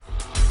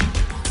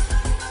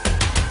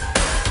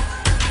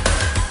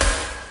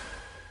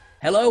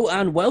Hello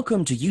and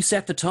welcome to You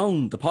Set the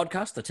Tone, the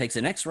podcast that takes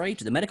an X-ray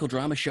to the medical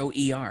drama show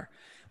ER.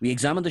 We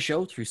examine the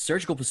show through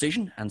surgical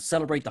precision and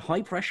celebrate the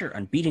high pressure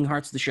and beating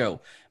hearts of the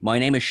show. My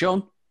name is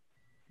Sean.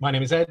 My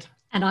name is Ed.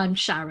 And I'm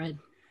Sharon.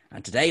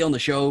 And today on the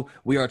show,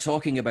 we are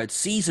talking about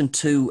Season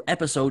 2,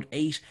 Episode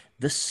 8,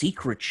 The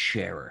Secret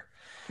Sharer.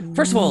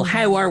 First of all,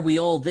 how are we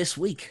all this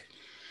week?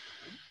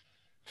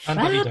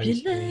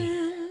 Fabulous.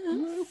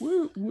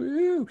 Woo,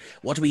 woo.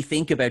 What do we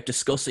think about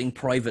discussing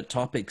private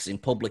topics in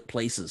public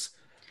places?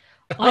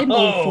 I'm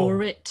all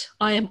for it.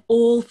 I am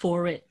all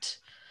for it.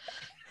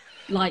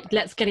 Like,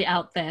 let's get it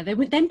out there.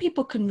 Then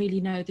people can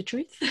really know the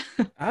truth.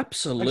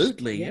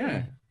 Absolutely,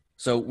 yeah.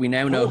 So we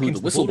now know who the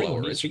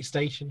whistleblower is. Street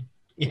Station.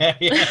 Yeah.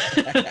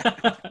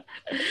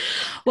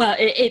 Well,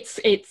 it's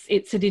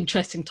an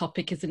interesting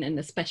topic, isn't it? And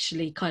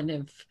especially kind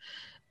of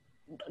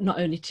not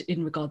only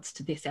in regards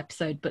to this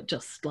episode, but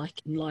just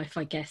like in life,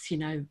 I guess, you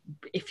know,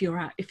 if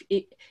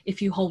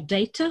you hold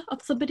data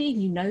of somebody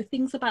and you know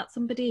things about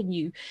somebody and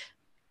you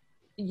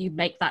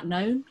make that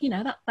known, you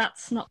know,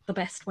 that's not the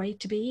best way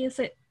to be, is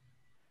it?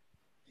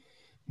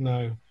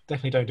 No,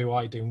 definitely don't do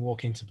what I do and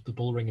walk into the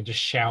bull ring and just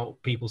shout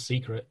people's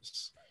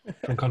secrets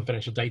from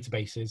confidential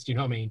databases. Do you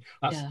know what I mean?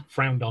 That's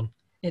frowned on.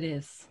 It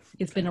is.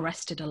 He's been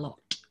arrested a lot.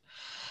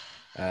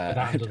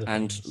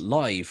 And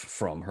live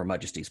from Her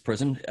Majesty's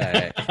prison,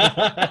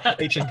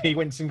 HMP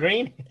Winston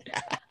Green.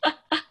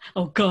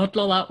 Oh God,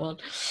 not that one.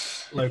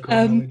 Local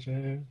knowledge.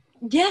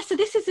 Yeah, so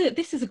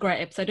this is a great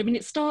episode. I mean,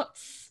 it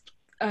starts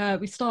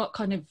with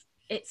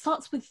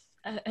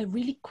a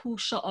really cool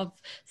shot of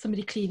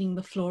somebody cleaning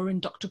the floor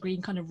and Dr.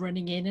 Green kind of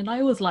running in, and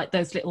I always like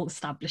those little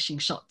establishing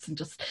shots. And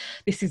just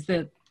this is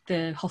the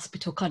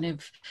hospital kind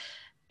of.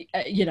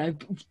 You know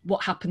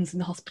what happens in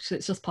the hospital.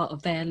 It's just part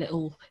of their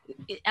little.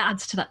 It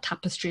adds to that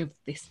tapestry of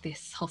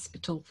this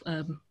hospital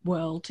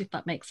world, if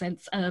that makes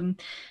sense. And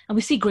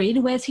we see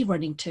Green. Where's he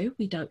running to?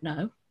 We don't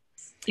know.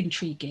 It's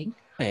intriguing.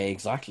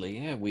 Exactly.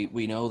 Yeah,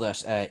 we know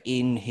that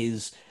in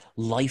his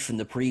life in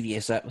the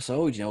previous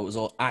episode, you know, it was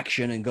all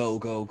action and go,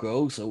 go,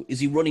 go. So is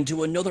he running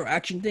to another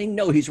action thing?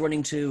 No, he's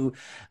running to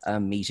a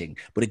meeting.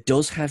 But it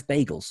does have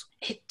bagels.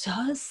 It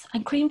does,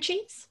 and cream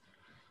cheese.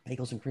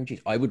 Bagels and cream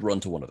cheese. I would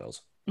run to one of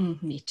those.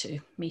 Me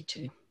too.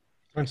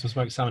 Run some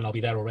smoked salmon, I'll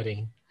be there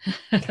already.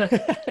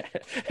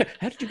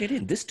 How did you get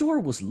in? This door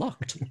was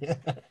locked.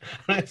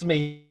 That's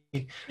me.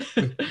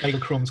 With bagel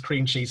crumbs,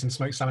 cream cheese, and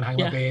smoked salmon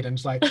hanging my beard, and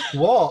it's like,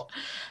 what?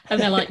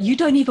 And they're like, you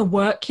don't even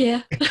work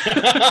here.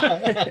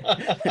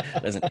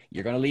 Listen,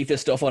 you're going to leave this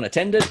stuff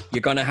unattended.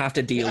 You're going to have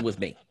to deal with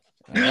me.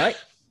 All right?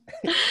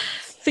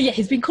 So yeah,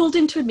 he's been called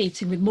into a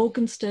meeting with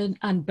Morgenstern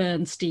and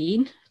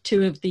Bernstein,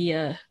 two of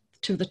the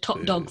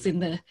top dogs in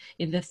the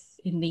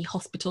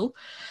hospital,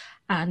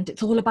 and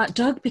it's all about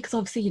Doug, because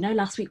obviously, you know,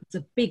 last week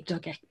was a big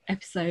Doug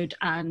episode,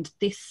 and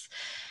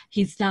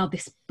he's now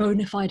this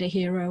bona fide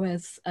hero,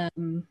 as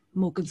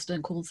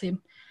Morgenstern calls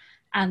him,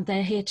 and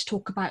they're here to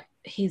talk about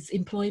his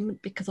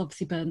employment, because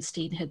obviously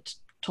Bernstein had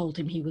told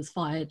him he was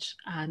fired,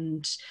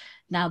 and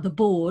now the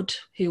board,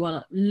 who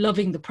are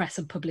loving the press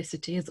and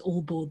publicity, as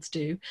all boards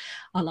do,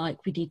 are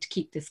like, we need to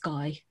keep this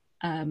guy,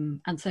 and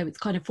so it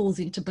kind of falls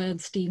into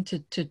Bernstein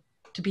to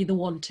be the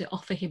one to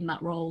offer him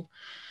that role,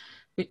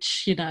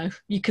 which, you know,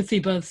 you can see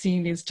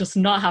Bernstein is just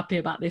not happy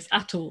about this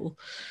at all.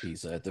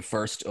 He's the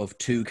first of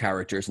two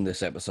characters in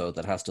this episode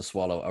that has to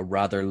swallow a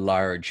rather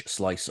large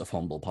slice of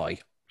humble pie.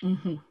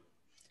 Mm-hmm.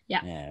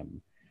 Yeah.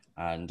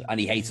 And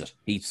he hates it.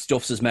 He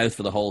stuffs his mouth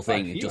for the whole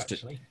thing.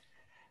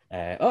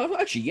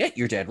 Actually,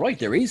 you're dead right.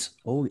 There is.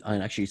 Oh,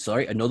 I'm actually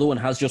sorry. Another one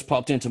has just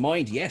popped into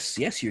mind. Yes,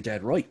 you're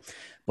dead right.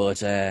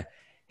 But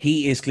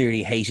he is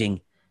clearly hating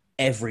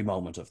every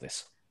moment of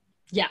this.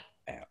 Yeah.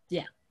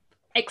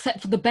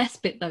 Except for the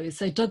best bit though.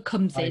 So Doug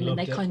comes in and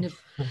they kind of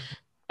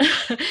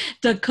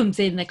Doug comes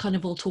in, they're kind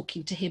of all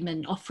talking to him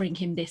and offering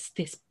him this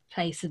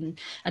place, and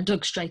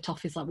Doug straight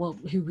off is like, well,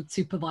 who would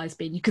supervise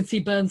me? And you can see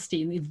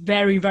Bernstein is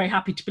very, very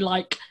happy to be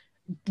like,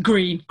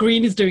 Green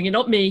is doing it,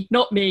 not me,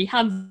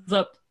 hands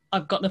up,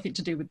 I've got nothing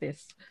to do with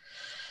this.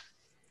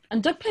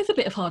 And Doug plays a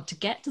bit of hard to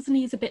get, doesn't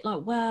he? He's a bit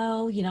like,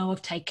 well, you know,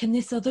 I've taken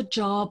this other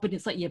job, and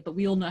it's like, yeah, but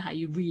we all know how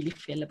you really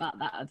feel about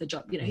that other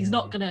job. You know, he's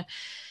not gonna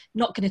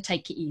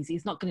take it easy.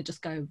 He's not gonna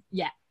just go,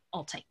 yeah,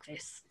 I'll take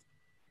this.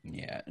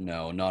 Yeah,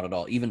 no, not at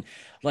all. Even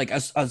like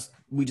as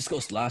we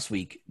discussed last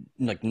week,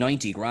 like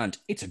 90 grand,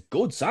 it's a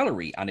good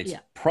salary, and it's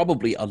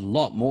probably a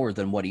lot more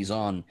than what he's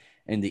on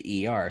in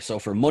the ER. So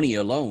for money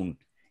alone,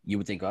 you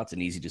would think, oh, that's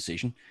an easy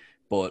decision,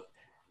 but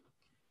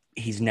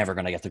he's never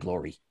going to get the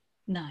glory.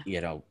 No. You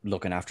know,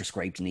 looking after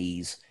scraped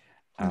knees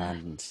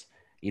and,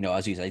 you know,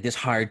 as you say, this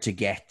hard to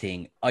get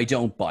thing, I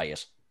don't buy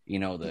it. You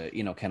know,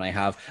 can I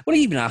have, well,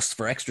 he even asks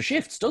for extra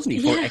shifts, doesn't he,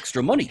 for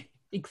extra money?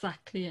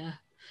 Exactly, yeah.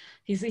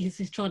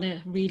 He's trying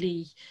to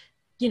really,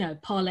 you know,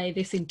 parlay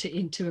this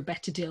into a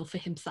better deal for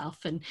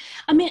himself. And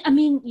I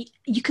mean,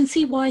 you can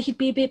see why he'd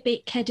be a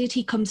bit headed.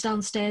 He comes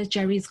downstairs.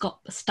 Jerry's got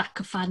a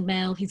stack of fan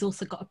mail. He's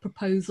also got a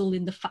proposal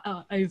in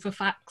the over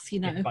fax.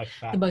 You know,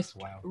 the most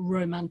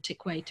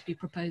romantic way to be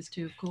proposed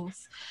to, of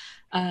course.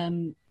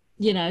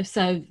 you know,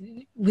 so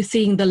we're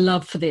seeing the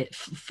love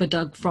for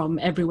Doug from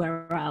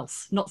everywhere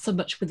else, not so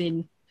much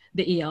within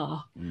the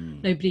ER.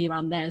 Nobody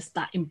around there is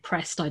that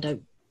impressed, I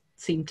don't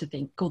seem to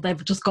think, or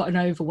they've just gotten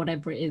over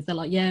whatever it is. They're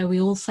like, yeah, we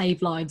all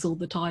save lives all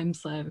the time.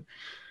 So,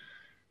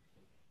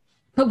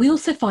 but we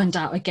also find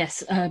out, I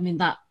guess, in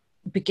that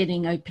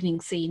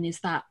opening scene, is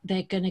that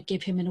they're going to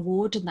give him an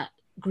award, and that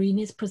Green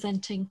is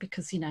presenting,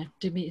 because, you know,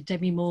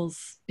 Demi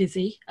Moore's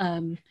busy.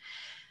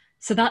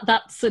 So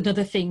that's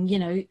another thing, you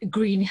know,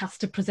 Green has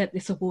to present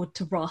this award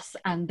to Ross,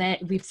 and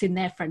we've seen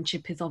their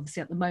friendship is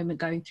obviously at the moment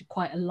going through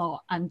quite a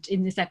lot, and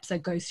in this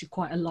episode goes through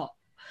quite a lot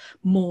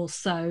more.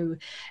 So,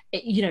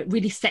 you know, it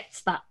really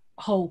sets that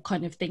whole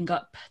kind of thing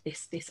up,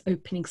 this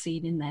opening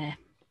scene in there.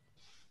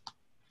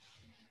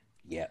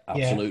 Yeah,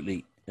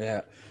 absolutely.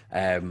 Yeah.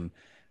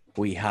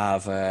 We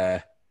have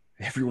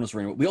everyone is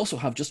running. We also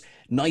have just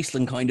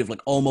nicely kind of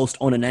like almost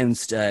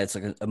unannounced. It's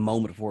like a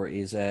moment before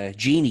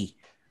Jeannie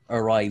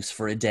arrives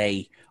for a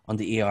day on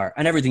the ER,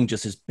 and everything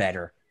just is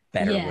better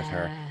with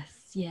her.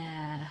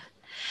 Yeah.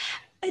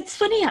 It's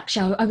funny,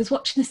 actually. I was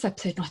watching this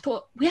episode and I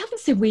thought, we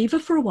haven't seen Weaver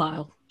for a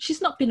while. She's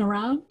not been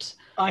around.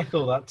 I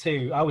thought that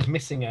too. I was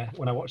missing her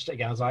when I watched it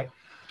again. I was like,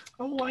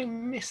 oh, I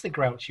miss the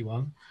grouchy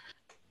one.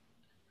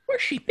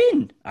 Where's she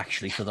been,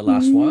 actually, for the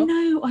last while?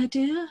 No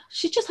idea.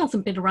 She just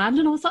hasn't been around,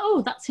 and I was like,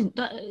 oh,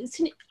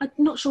 I'm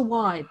not sure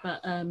why,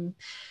 but...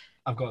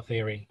 I've got a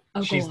theory.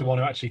 She's the one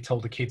who actually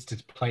told the kids to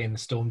play in the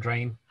storm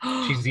drain.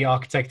 She's the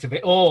architect of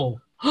it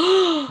all.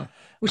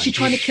 Was she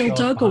trying to kill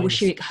Doug, or was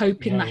she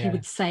hoping that he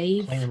would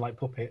save? Playing them like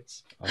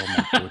puppets. Oh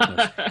my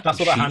goodness. That's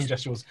what that hand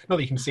gesture was. Not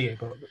that you can see it,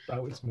 but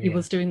that was me. He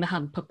was doing the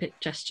hand puppet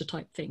gesture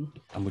type thing.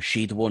 And was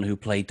she the one who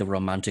played the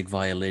romantic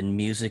violin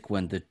music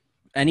when the...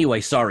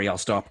 Anyway, sorry, I'll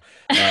stop.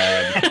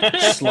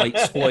 Slight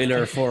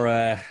spoiler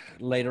for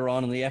later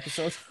on in the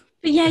episode.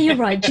 But yeah, you're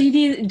right.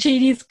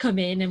 Jeannie's come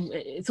in, and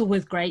it's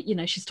always great. You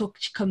know, she's over,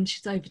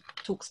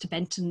 talks to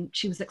Benton.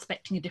 She was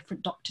expecting a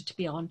different doctor to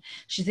be on.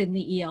 She's in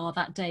the ER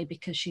that day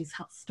because she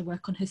has to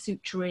work on her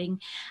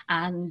suturing.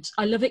 And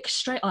I love it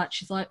straight out.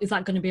 She's like, is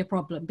that going to be a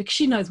problem? Because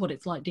she knows what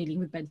it's like dealing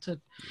with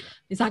Benton. Yeah.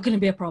 Is that going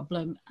to be a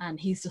problem? And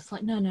he's just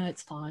like, no,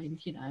 it's fine,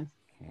 you know.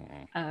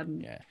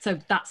 So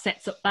that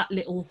sets up that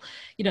little,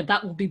 you know,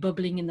 that will be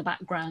bubbling in the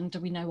background,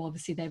 and we know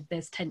obviously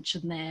there's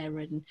tension there,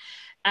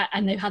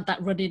 and they've had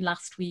that run in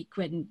last week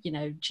when, you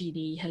know,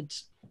 Jeannie had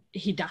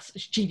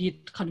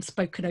kind of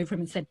spoken over him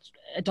and said,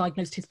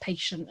 diagnosed his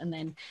patient, and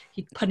then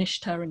he'd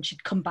punished her, and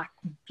she'd come back,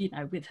 you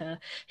know, with her,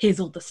 here's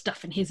all the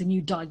stuff and here's a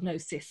new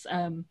diagnosis.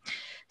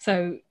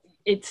 So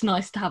it's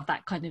nice to have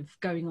that kind of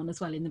going on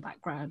as well in the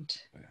background.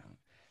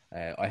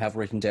 I have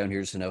written down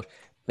here to note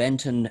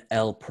Benton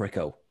L.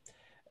 Prico.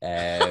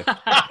 Is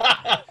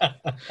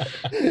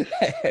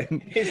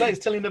that his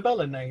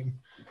telenovela name?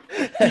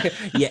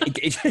 Yeah.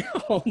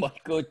 Oh my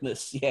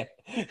goodness. Yeah.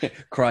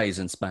 Cries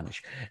in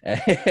Spanish.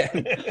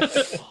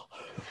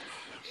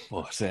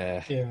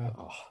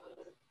 Oh.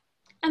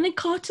 And then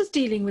Carter's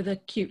dealing with a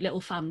cute little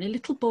family, a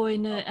little boy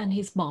and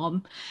his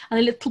mom. And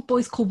the little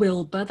boy's called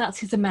Wilbur. That's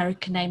his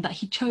American name that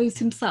he chose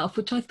himself,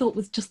 which I thought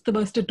was just the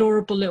most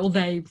adorable little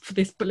name for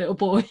this little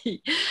boy.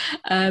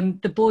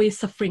 The boy is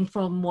suffering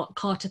from what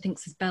Carter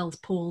thinks is Bell's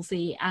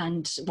palsy,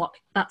 and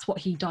that's what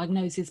he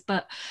diagnoses.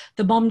 But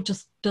the mom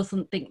just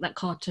doesn't think that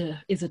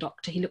Carter is a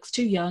doctor. He looks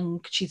too young.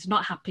 She's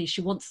not happy.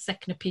 She wants a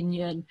second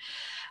opinion.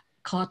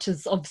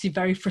 Carter's obviously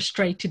very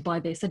frustrated by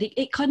this, and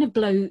it kind of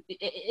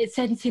it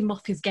sends him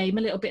off his game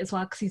a little bit as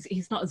well, because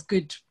he's not as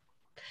good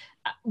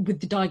with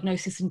the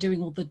diagnosis and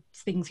doing all the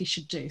things he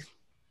should do.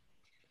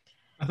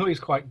 I thought he was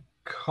quite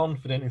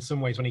confident in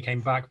some ways when he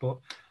came back, but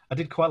I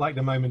did quite like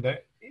the moment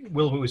that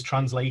Wilbur was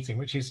translating,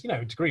 which is, you know,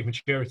 a degree of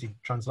maturity,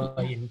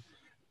 translating,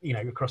 you know,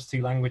 across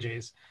two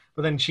languages.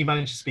 But then she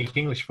managed to speak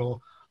English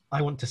for,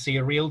 I want to see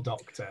a real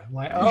doctor. I'm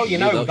like, oh, you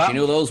know, she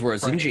knew those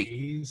words, didn't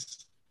she?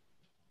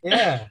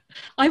 Yeah.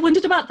 I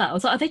wondered about that. I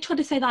was like, are they trying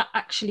to say that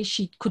actually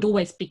she could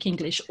always speak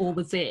English, or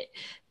was it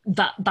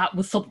that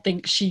was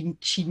something she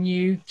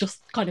knew,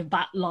 just kind of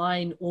that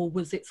line, or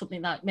was it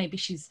something that maybe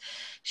she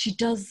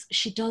does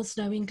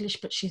know English,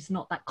 but she's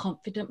not that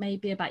confident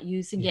maybe about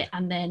using it,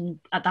 and then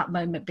at that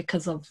moment,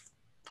 because of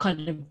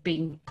kind of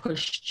being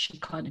pushed, she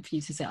kind of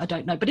uses it. I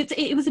don't know, but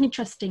it was an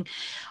interesting.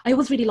 I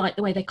always really like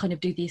the way they kind of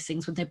do these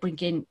things when they bring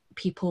in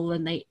people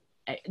and they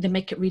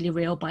make it really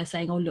real by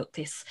saying, oh, look,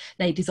 this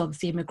lady's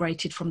obviously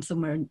immigrated from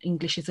somewhere and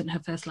English isn't her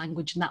first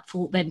language, and that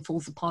then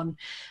falls upon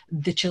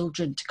the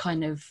children to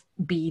kind of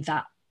be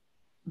that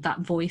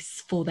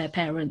voice for their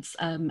parents.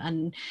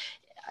 And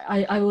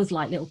I always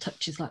like little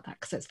touches like that,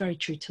 because it's very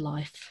true to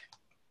life.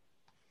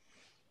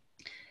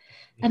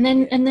 And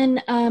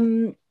then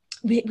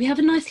we have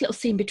a nice little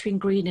scene between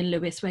Green and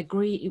Lewis, where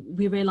we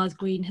realise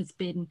Green has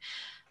been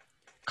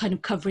kind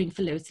of covering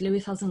for Lewis.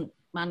 Lewis hasn't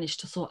managed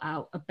to sort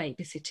out a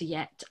babysitter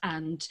yet,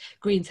 and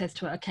Green says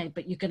to her, okay,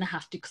 but you're going to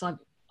have to, because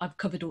I've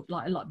covered a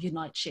lot of your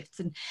night shifts.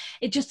 And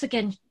it just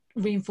again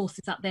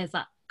reinforces that there's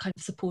that kind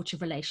of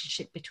supportive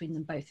relationship between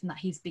them both, and that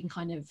he's been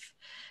kind of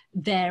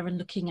there and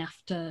looking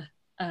after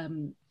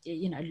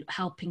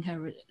helping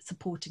her,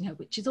 supporting her,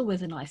 which is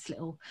always a nice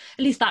little,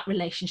 at least that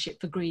relationship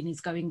for Green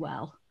is going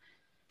well.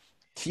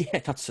 Yeah,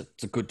 that's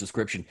a good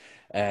description.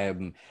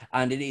 And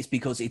it is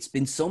because it's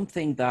been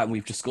something that, and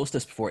we've discussed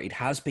this before, it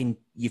has been,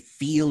 you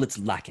feel it's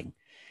lacking,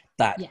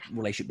 that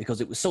relationship,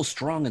 because it was so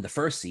strong in the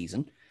first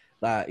season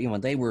that,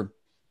 they were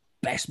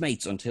best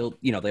mates until,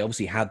 they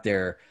obviously had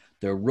their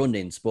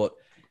run-ins, but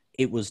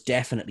it was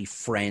definitely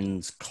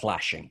friends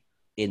clashing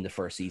in the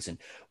first season.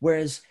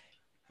 Whereas,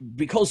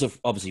 because of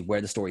obviously where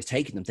the story's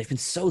taking them, they've been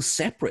so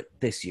separate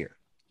this year.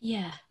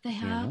 Yeah, they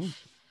have.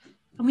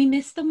 And we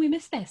miss them. We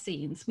miss their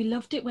scenes. We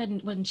loved it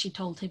when she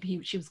told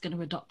him she was going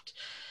to adopt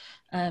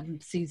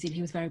Susie, and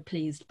he was very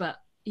pleased.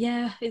 But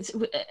yeah,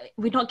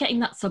 we're not getting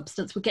that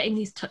substance. We're getting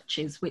these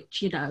touches,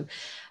 which,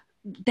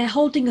 they're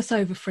holding us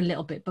over for a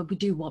little bit, but we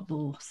do want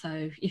more.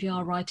 So if you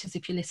are writers,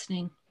 if you're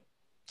listening,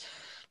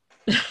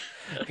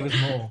 give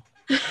us more.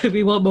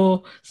 We want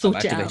more. Sort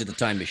it out. Activated the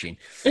time machine.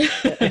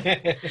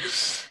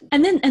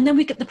 and then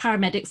we get the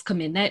paramedics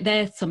come in.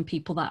 They're some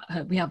people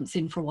that we haven't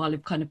seen for a while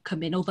who've kind of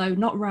come in, although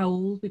not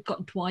Raoul. We've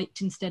got Dwight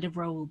instead of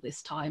Raoul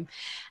this time,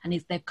 and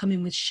they've come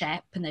in with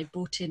Shep, and they've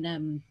brought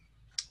in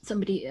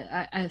somebody,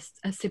 a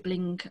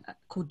sibling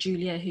called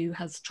Julia, who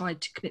has tried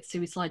to commit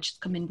suicide. She's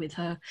come in with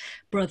her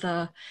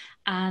brother,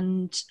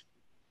 and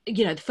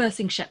the first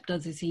thing Shep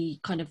does is he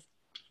kind of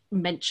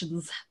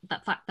mentions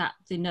that fact that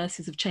the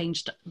nurses have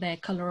changed their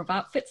colour of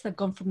outfits. They've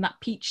gone from that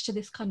peach to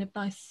this kind of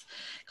nice,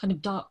 kind of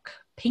dark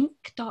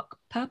pink, dark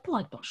purple.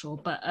 I'm not sure,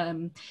 but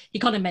he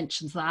kind of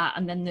mentions that,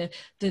 and then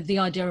the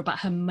idea about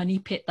her money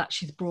pit that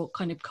she's brought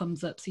kind of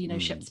comes up. So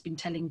Shep's been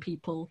telling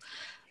people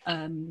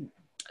things,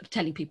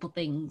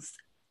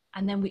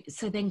 and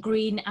then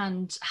Green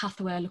and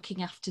Hathaway are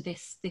looking after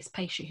this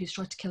patient who's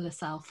tried to kill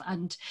herself,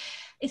 and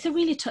it's a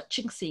really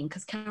touching scene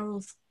because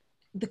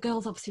the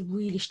girl's obviously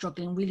really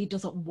struggling, really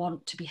doesn't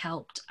want to be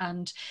helped.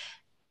 And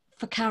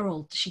for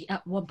Carol, she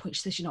at one point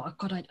she says, oh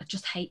God, I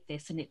just hate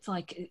this. And it's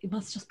like, it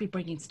must just be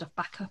bringing stuff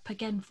back up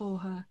again for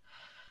her.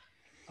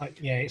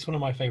 It's one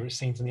of my favourite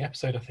scenes in the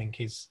episode, I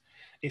think, it's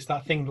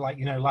that thing like,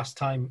 last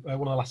time, one of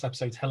the last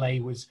episodes,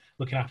 Hele was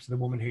looking after the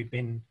woman who'd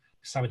been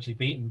savagely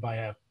beaten by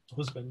her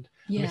husband.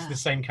 Yeah. And it's the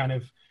same kind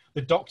of,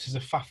 the doctors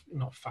are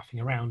not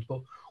faffing around, but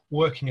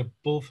working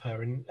above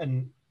her.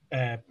 And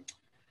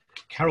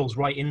Carol's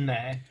right in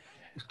there,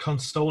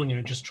 consoling her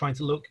and just trying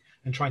to look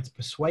and trying to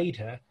persuade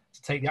her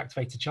to take the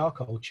activated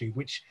charcoal tube,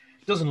 which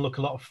doesn't look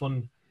a lot of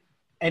fun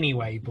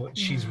anyway, but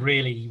she's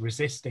really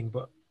resisting.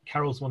 But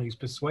Carol's one who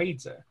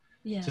persuades her.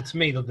 Yeah. So to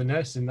me, the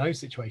nurses in those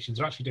situations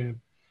are actually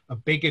doing a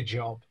bigger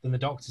job than the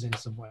doctors in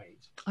some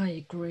ways. I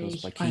agree.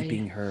 By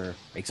keeping her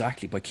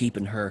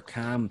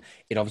calm,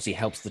 it obviously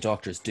helps the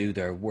doctors do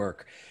their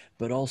work.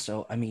 But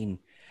also,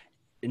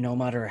 no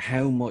matter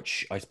how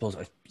much, I suppose,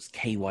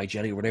 KY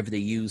jelly or whatever they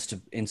use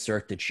to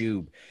insert the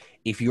tube,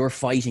 if you're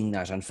fighting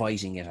that and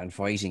fighting it,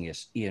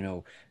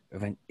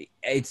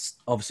 it's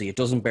obviously, it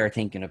doesn't bear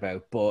thinking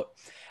about. But,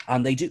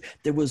 and they do,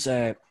 there was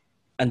and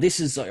this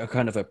is a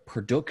kind of a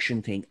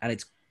production thing, and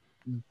it's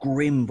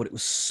grim, but it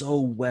was so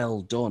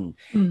well done,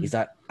 is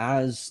that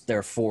as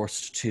they're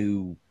forced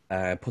to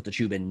put the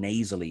tube in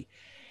nasally,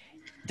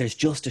 there's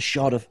just a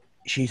shot of,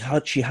 she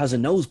has a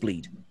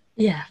nosebleed.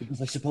 Yeah.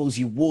 Because I suppose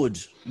you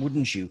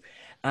wouldn't you?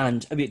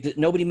 And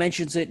nobody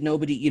mentions it.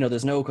 Nobody,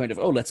 there's no kind of,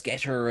 let's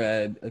get her.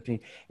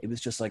 It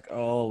was just like, it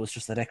was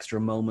just that extra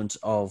moment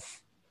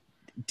of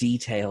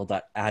detail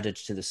that added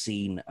to the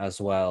scene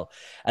as well.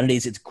 And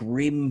it's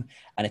grim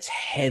and it's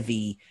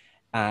heavy,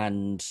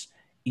 and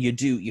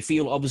you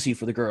feel obviously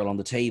for the girl on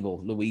the table,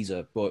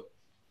 Louisa, but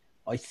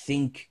I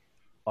think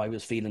I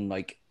was feeling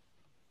like,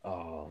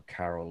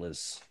 Carol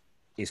is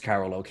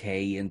Carol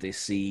okay in this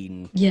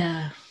scene?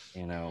 Yeah.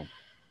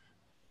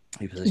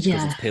 Because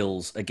it's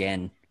pills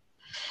again.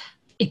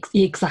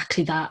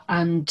 Exactly that,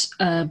 and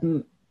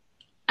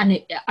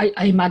I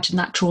imagine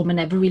that trauma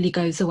never really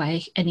goes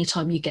away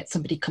anytime you get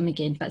somebody coming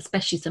in, but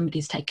especially somebody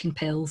who's taking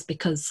pills,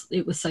 because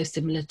it was so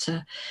similar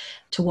to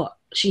what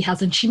she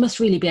has, and she must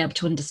really be able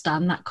to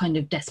understand that kind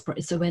of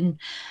desperate. So when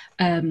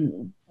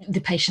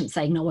the patient's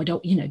saying no, I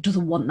don't,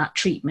 doesn't want that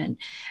treatment,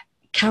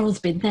 Carol's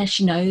been there.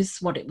 She knows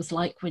what it was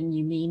like when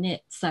you mean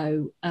it.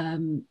 So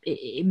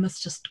it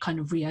must just kind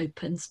of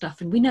reopen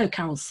stuff. And we know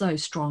Carol's so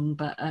strong,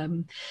 but I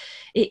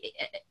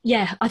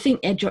think,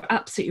 Ed, you're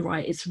absolutely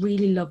right. It's a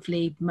really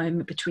lovely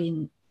moment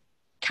between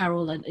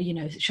Carol and,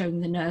 showing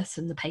the nurse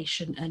and the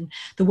patient, and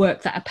the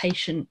work that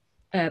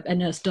a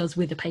nurse does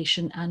with a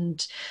patient,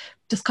 and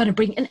just kind of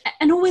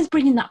and always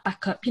bringing that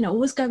back up,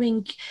 always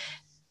going,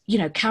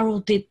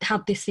 Carol did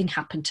have this thing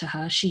happen to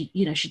her. She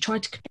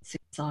tried to commit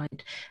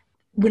suicide.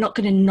 We're not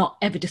going to not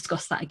ever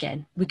discuss that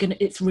again.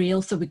 It's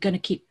real. So we're going to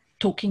keep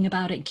talking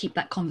about it and keep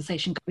that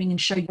conversation going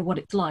and show you what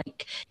it's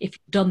like. If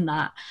you've done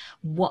that,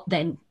 what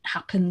then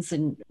happens,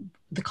 and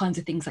the kinds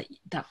of things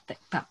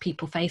that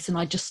people face. And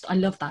I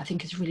love that. I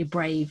think it's a really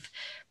brave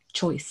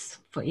choice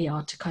for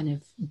ER to kind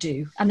of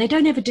do. And they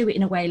don't ever do it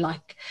in a way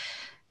like,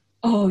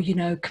 oh, you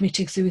know,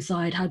 committing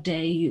suicide, how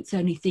dare you, it's the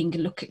only thing.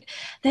 Look,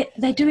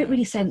 they do it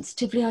really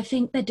sensitively. I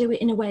think they do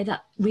it in a way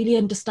that really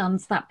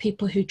understands that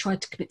people who try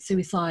to commit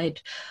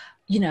suicide,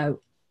 you know,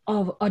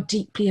 are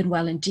deeply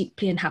unwell and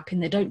deeply unhappy,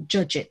 and they don't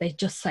judge it. They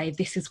just say,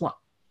 this is what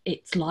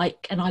it's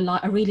like. And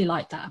I really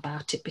like that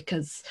about it,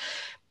 because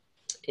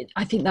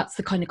I think that's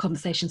the kind of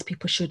conversations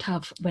people should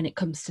have when it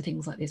comes to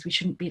things like this. We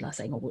shouldn't be like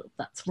saying, oh, well,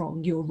 that's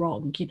wrong, you're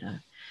wrong, you know.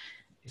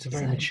 It's a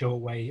very mature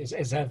way,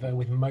 as ever,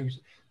 with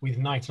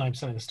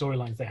 99% of the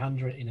storylines, they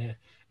handle it in a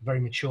very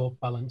mature,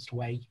 balanced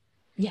way.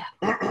 Yeah.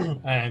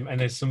 And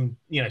there's some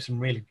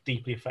really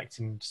deeply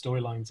affecting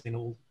storylines in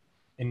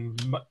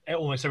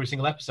almost every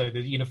single episode.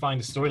 You know,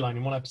 find a storyline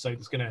in one episode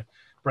that's going to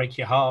break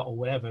your heart or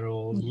whatever,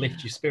 or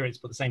lift your spirits,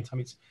 but at the same time,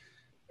 it's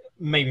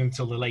maybe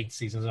until the late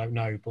seasons, I don't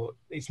know, but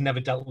it's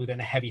never dealt with in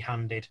a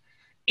heavy-handed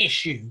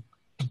issue,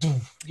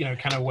 you know,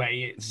 kind of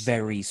way. It's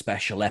very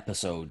special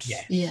episodes.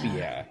 Yes.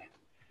 Yeah.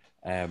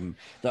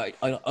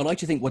 I like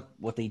to think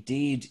what they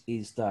did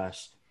is that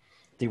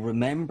they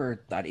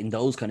remembered that in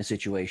those kind of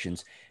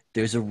situations,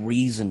 there's a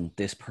reason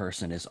this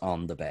person is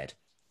on the bed,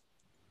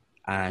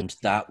 and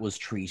that was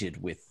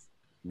treated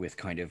with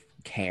kind of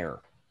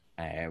care,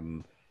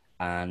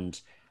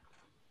 and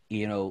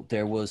you know,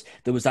 there was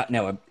that.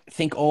 Now I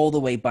think all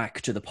the way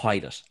back to the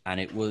pilot, and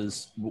it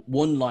was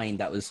one line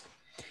that was,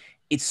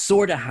 it's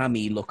sort of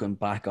hammy looking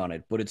back on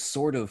it, but it's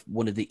sort of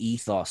one of the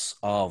ethos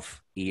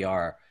of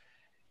ER.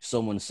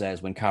 Someone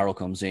says when Carol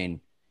comes in,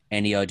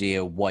 any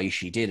idea why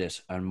she did it?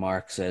 And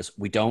Mark says,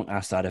 we don't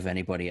ask that of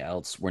anybody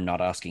else. We're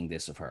not asking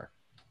this of her.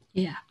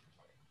 Yeah.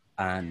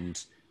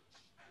 And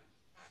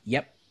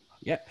yep.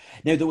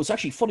 Now, there was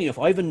actually, funny enough,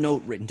 I have a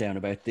note written down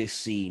about this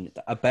scene,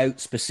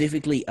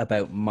 specifically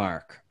about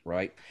Mark,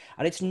 right?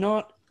 And it's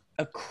not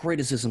a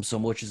criticism so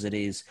much as it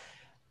is,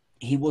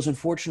 he was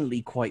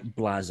unfortunately quite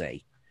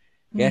blasé.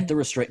 Get the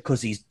restraint,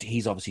 because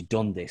he's obviously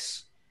done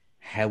this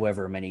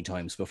however many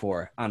times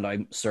before, and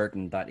I'm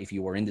certain that if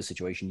you were in this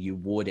situation, you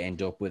would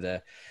end up with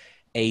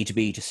A to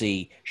B to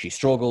C. She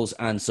struggles,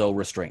 and so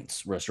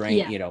restraint,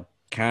 yeah. You know,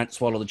 can't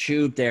swallow the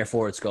tube,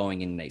 therefore it's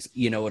going in nasal.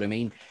 You know what I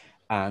mean?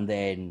 And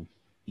then,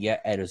 yeah,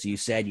 Ed, as you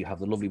said, you have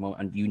the lovely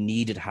moment, and you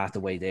needed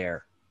Hathaway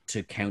there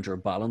to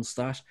counterbalance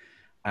that.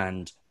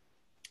 And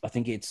I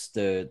think it's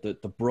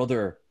the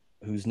brother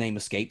whose name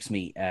escapes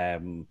me.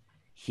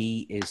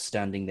 He is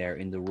standing there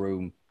in the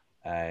room.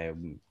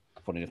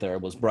 Funny enough, there I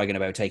was bragging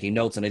about taking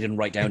notes and I didn't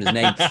write down his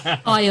name.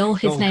 Kyle,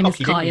 his name is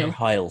Kyle.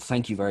 Kyle,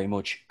 thank you very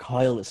much.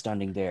 Kyle is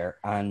standing there,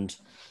 and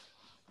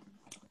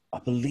I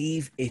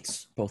believe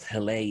it's both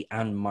Hele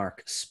and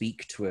Mark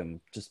speak to him,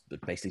 just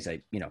basically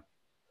say, you know,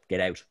 get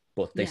out.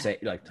 But they say,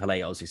 like,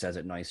 Hele obviously says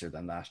it nicer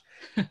than that.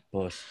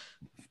 But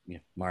you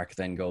know, Mark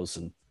then goes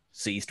and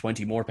sees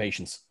 20 more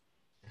patients.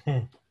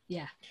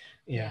 Yeah.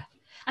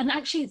 And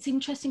actually, it's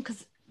interesting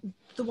because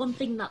the one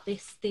thing that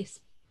this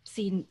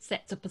scene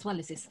sets up as well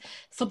is this: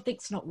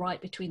 something's not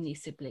right between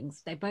these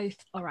siblings. They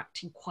both are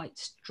acting quite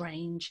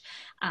strange,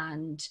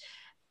 and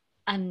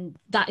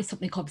that is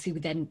something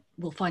obviously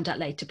we'll find out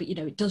later, but you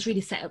know, it does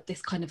really set up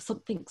this kind of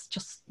something's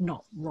just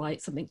not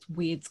right, something's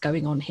weird's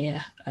going on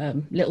here,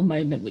 little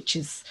moment, which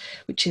is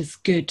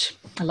good.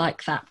 I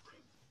like that.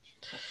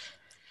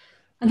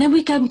 And then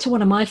we come to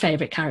one of my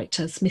favourite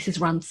characters,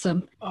 Mrs.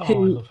 Ransom, who,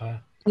 I love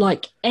her.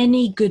 Like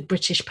any good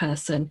British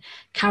person,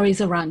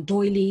 carries around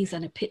doilies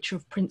and a picture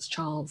of Prince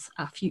Charles,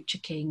 our future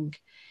king,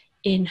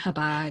 in her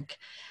bag.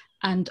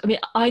 And I mean,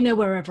 I know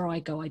wherever I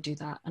go, I do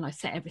that. And I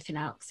set everything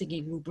out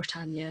singing Rule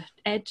Britannia.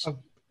 Ed?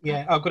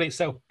 I've got it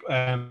set up.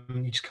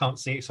 You just can't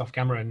see it, it's off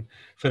camera. And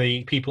for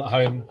the people at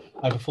home,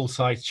 I have a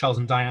full-size Charles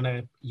and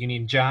Diana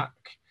Union Jack.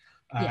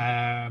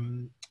 I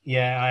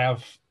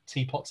have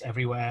teapots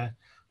everywhere.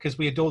 Because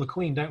we adore the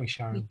Queen, don't we,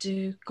 Sharon? We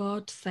do.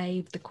 God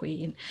save the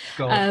Queen.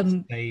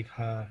 God save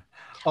her.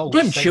 Oh,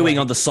 I'm chewing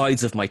on the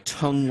sides of my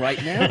tongue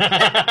right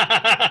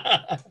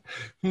now.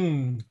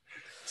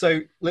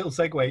 So, little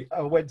segue.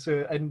 I went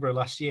to Edinburgh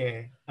last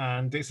year,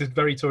 and it's a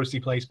very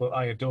touristy place, but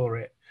I adore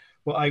it.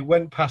 But I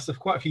went past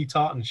quite a few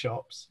tartan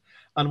shops,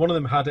 and one of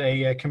them had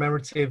a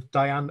commemorative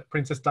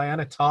Princess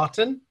Diana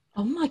tartan.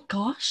 Oh my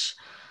gosh.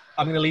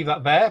 I'm going to leave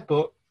that there,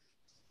 but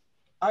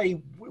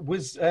I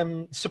was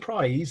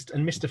surprised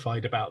and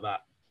mystified about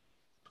that.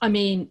 I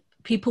mean,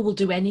 people will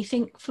do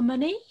anything for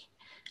money,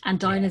 and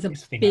Diana's a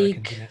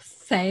big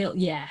sale.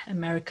 Yeah,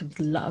 Americans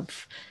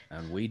love.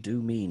 And we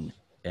do mean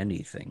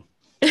anything.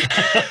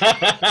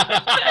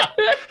 That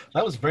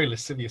was very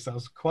lascivious. I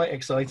was quite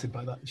excited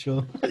by that,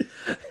 sure.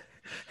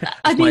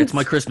 It's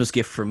my Christmas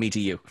gift from me to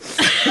you.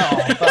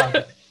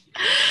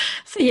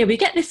 So yeah, we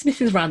get this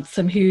Mrs.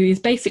 Ransom, who is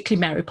basically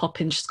Mary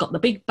Poppins. She's got the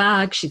big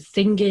bag, she's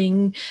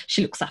singing,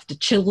 she looks after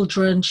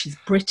children, she's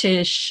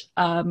British.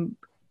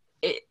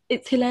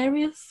 It's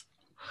hilarious.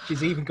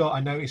 She's even got, I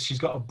noticed, she's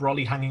got a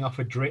brolly hanging off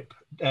a drip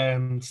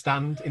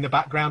stand in the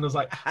background. I was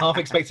like, half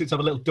expected to have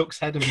a little duck's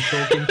head and be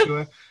talking to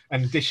her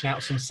and dishing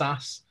out some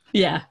sass.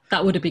 Yeah,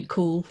 that would have been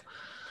cool.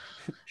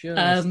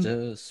 Just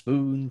a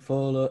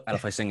spoonful of... And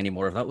if I sing any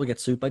more of that, we'll get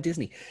sued by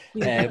Disney.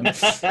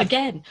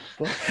 Again.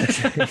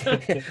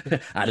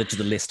 Add it to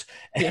the list.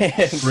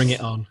 Bring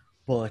it on.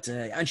 But,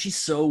 and she's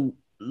so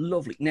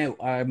lovely. Now,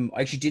 I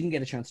actually didn't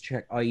get a chance to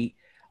check.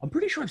 I'm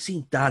pretty sure I've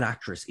seen that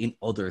actress in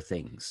other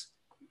things.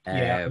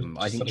 Yeah,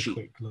 I think a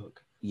quick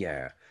look.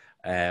 Yeah.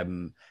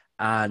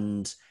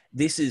 And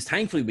this is,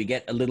 thankfully, we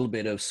get a little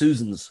bit of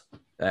Susan's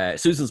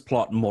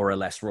plot more or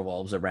less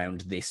revolves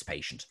around this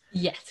patient.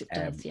 Yes, it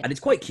does. Yeah. And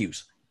it's quite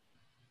cute.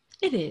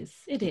 It is.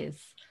 It is.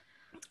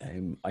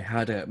 I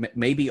had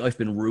maybe I've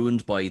been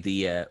ruined by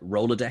the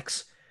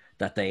Rolodex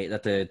that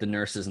the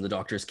nurses and the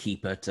doctors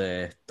keep at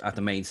the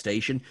main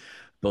station,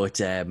 but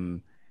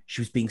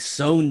she was being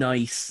so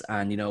nice,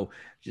 and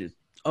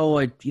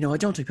I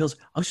don't take pills.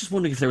 I was just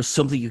wondering if there was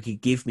something you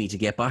could give me to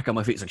get back on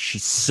my feet. It's like,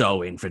 she's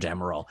so in for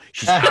Demerol.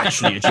 She's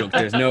actually a junk.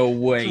 There's no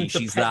way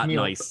she's that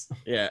nice.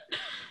 Yeah.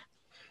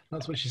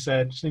 That's what she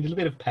said. She needed a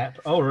bit of pep.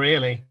 Oh,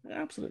 really?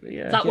 Absolutely,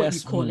 yeah. Is that what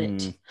you call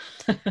it?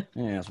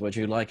 Yes. Would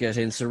you like it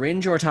in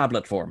syringe or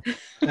tablet form?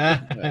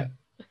 I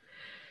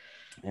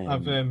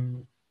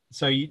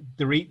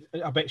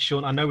bet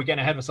Sean, I know we're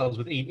getting ahead of ourselves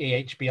with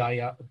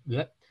EHBI,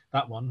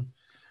 that one.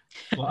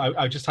 Well,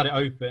 I just had it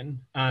open,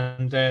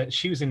 and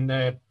she was in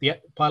the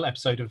pilot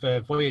episode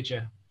of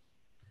Voyager.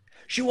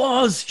 She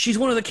was. She's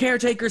one of the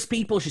caretakers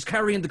people. She's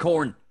carrying the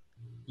corn.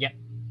 Yeah.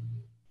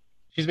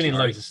 She's been in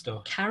loads of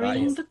stuff.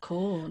 Carrying the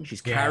corn.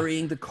 She's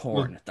carrying the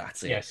corn. Well,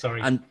 that's it. Yeah,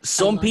 sorry. And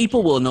some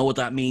people will know what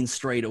that means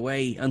straight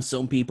away, and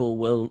some people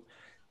will.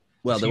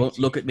 Well, they won't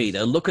look at me.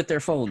 They'll look at their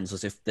phones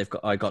as if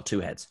I got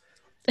two heads.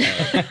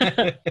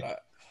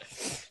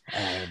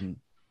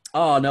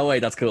 Oh no way!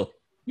 That's cool.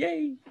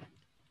 Yay!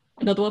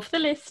 Another one for the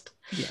list.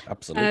 Yeah,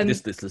 absolutely.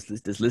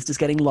 This list is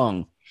getting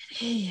long.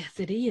 Yes,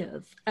 it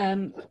is.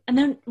 And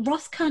then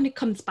Ross kind of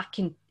comes back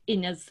in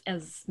as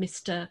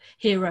Mr.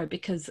 Hero,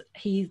 because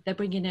they're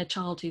bringing a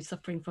child who's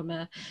suffering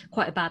from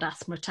quite a bad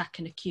asthma attack,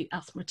 an acute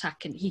asthma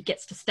attack, and he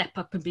gets to step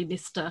up and be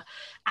Mr.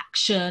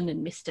 Action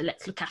and Mr.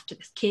 Let's look after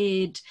this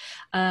kid.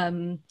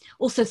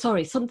 Also,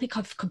 sorry, something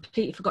I've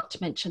completely forgot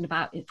to mention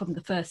about it from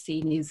the first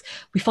scene is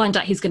we find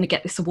out he's going to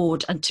get this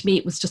award, and to me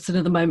it was just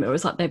another moment where it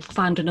was like they've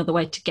found another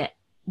way to get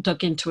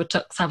Doug into a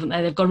tux, haven't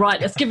they? They've gone, right,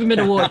 let's give him an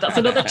award. That's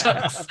another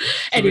tux.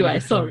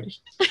 Anyway, sorry.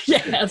 Yeah,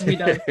 as we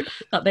know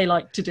that they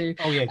like to do.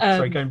 Oh yeah,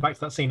 sorry, going back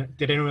to that scene,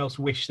 did anyone else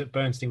wish that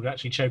Bernstein would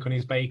actually choke on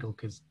his bagel?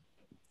 Because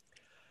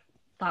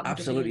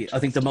absolutely, I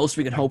think the most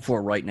we can hope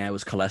for right now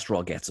is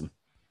cholesterol gets him.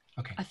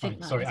 Okay, I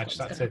think sorry, I just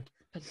had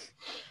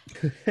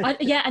to.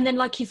 Yeah, and then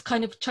like he's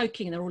kind of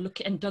choking, and they're all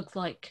looking, and Doug's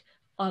like,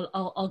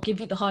 I'll give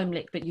you the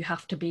Heimlich, but you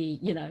have to be,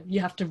 you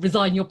have to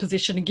resign your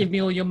position and give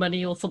me all your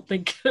money or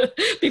something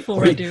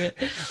before I do it.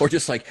 Or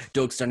just like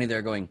Doug standing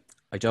there going,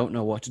 I don't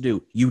know what to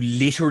do. You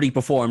literally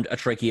performed a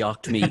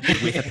tracheotomy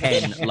with a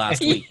pen last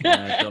week.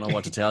 I don't know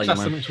what to tell you, man.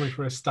 That's something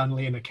for a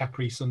Stanley and a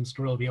Capri Sun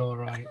straw will be all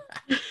right.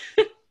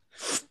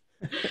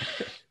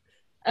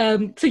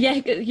 So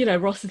yeah,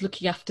 Ross is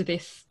looking after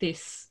this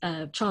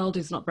child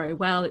who's not very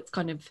well. It's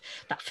kind of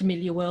that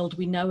familiar world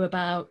we know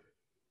about.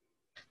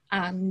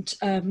 And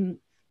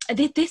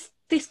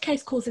this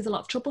case causes a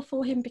lot of trouble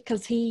for him,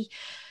 because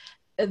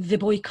the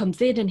boy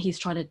comes in and he's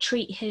trying to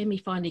treat him. He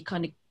finally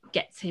kind of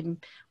gets him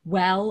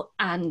well,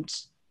 and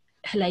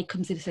Helene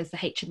comes in and says the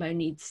HMO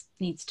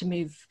needs to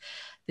move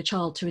the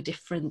child to a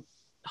different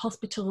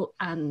hospital,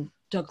 and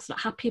Doug's not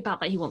happy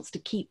about that. He wants to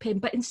keep him,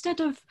 but instead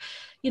of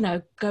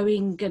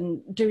going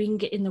and doing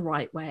it in the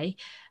right way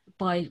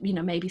by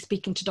maybe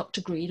speaking to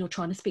Dr. Green or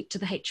trying to speak to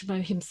the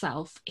HMO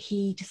himself,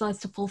 he decides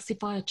to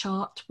falsify a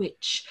chart,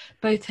 which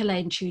both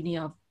Helene and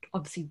Tuny are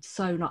obviously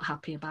so not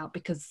happy about,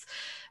 because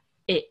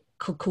it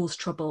could cause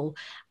trouble,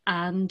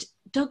 and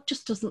Doug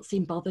just doesn't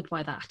seem bothered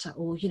by that at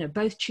all.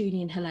 Both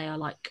Tuny and Helene are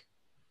like,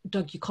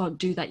 Doug, you can't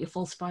do that, you're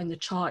falsifying the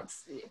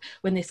charts.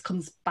 When this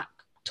comes back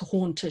to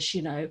haunt us,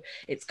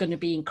 it's going to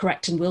be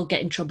incorrect and we'll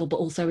get in trouble, but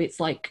also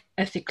it's like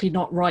ethically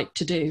not right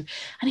to do.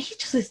 And he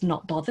just is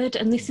not bothered.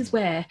 And this is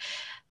where,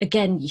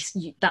 again,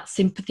 that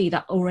sympathy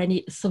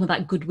some of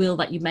that goodwill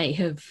that you may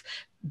have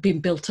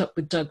been built up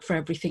with Doug for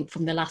everything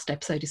from the last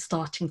episode is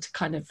starting to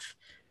kind of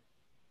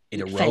it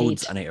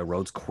erodes, and it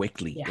erodes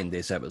quickly in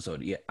this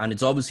episode. Yeah, and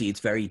it's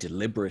very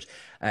deliberate.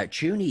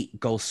 Tuny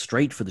goes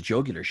straight for the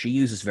jugular. She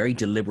uses very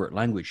deliberate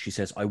language. She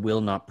says, I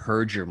will not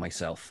perjure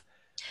myself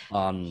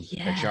on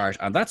a charge.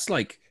 And that's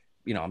like,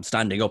 I'm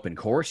standing up in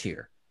court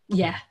here.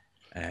 Yeah.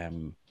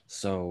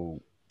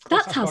 So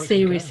that's how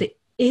serious it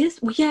is.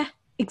 Well, yeah,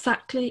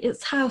 exactly.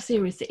 It's how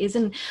serious it is.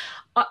 And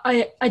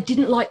I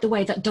didn't like the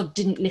way that Doug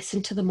didn't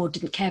listen to them or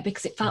didn't care,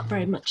 because it felt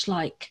very much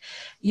like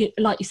you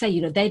say,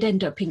 they'd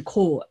end up in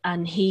court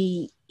and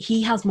he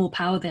has more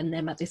power than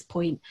them at this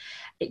point.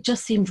 It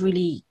just seemed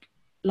really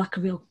like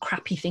a real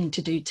crappy thing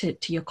to do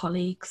to your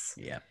colleagues.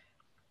 Yeah.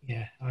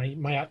 Yeah,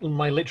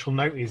 my literal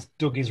note is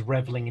Doug is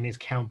reveling in his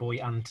cowboy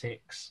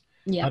antics.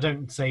 Yeah. I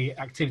don't say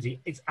activity,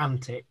 it's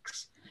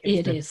antics.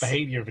 It the is.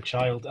 behaviour of a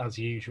child as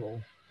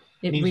usual.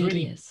 It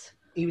really is.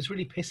 He was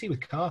really pissy with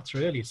Carter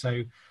earlier.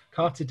 So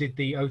Carter did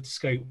the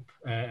otoscope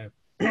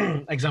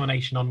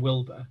examination on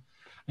Wilbur,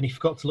 and he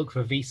forgot to look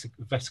for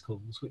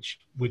vesicles, which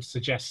would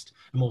suggest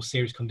a more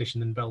serious condition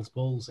than Bell's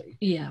palsy.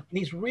 Yeah. And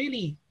he's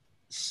really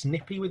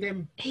snippy with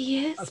him.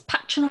 He is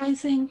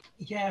patronising.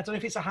 Yeah, I don't know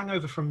if it's a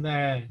hangover from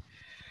their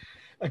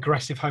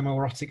aggressive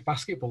homoerotic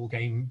basketball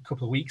game a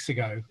couple of weeks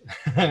ago.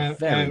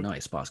 Very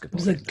nice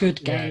basketball. It was a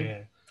good game.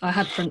 Yeah. I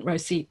had front row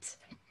seats.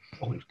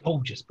 Oh, it was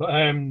gorgeous. But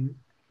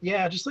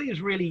yeah, I just think he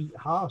was really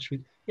harsh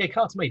with. Yeah,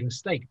 Carter made a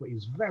mistake, but he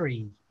was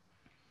very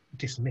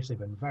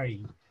dismissive and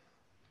very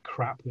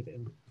crap with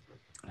him.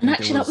 And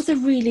actually, that was a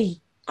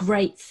really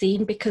great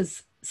scene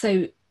because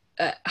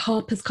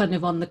Harper's kind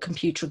of on the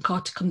computer and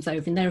Carter comes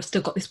over and they've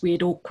still got this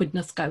weird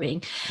awkwardness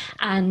going,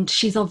 and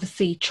she's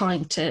obviously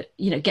trying to,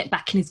 you know, get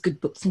back in his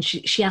good books, and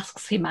she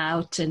asks him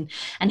out and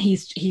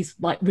he's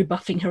like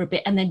rebuffing her a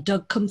bit, and then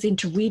Doug comes in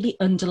to really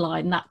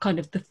underline that kind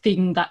of the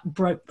thing that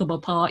broke them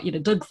apart. You know,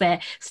 Doug's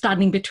there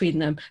standing between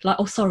them like,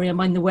 oh sorry, I'm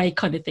in the way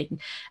kind of thing,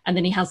 and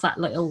then he has that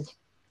little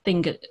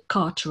thing at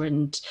Carter,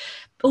 and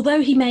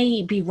although he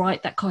may be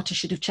right that Carter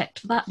should have checked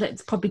for that,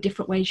 there's probably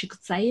different ways you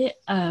could say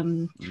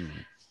it.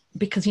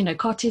 Because, you know,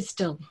 Carter's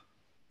still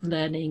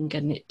learning,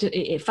 and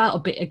it felt a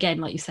bit, again,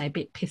 like you say, a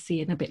bit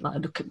pissy and a bit like,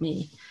 look at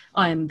me,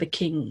 I am the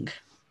king.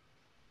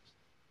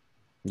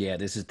 Yeah,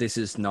 this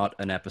is not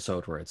an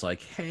episode where it's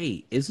like,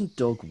 hey, isn't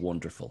Doug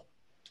wonderful?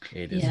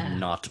 It is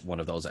not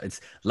one of those.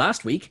 It's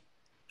last week,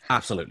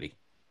 absolutely.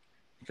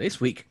 This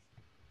week,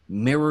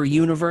 mirror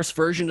universe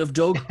version of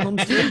Doug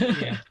comes through.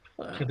 Yeah,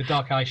 with the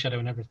dark eyeshadow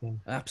and everything.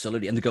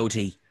 Absolutely, and the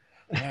goatee.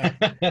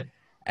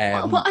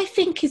 What I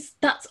think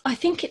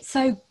it's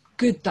so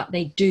good that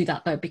they do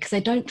that though, because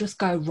they don't just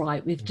go,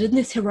 right, we've done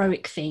this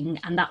heroic thing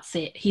and that's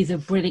it, he's a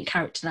brilliant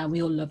character now,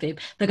 we all love him.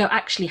 They go,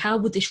 actually, how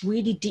would this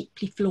really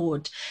deeply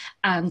flawed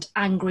and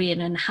angry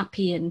and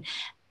unhappy and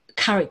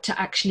character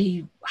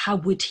actually, how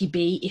would he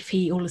be if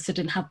he all of a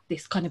sudden had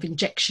this kind of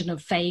injection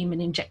of fame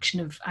and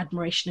injection of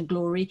admiration and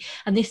glory,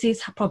 and this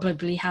is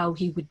probably how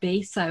he would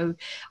be. So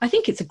I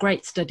think it's a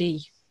great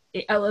study.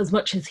 As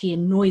much as he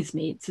annoys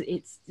me,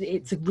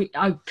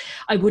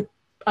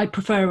 I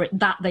prefer it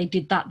that they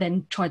did that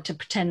than tried to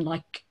pretend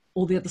like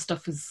all the other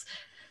stuff was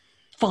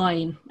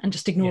fine and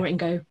just ignore it and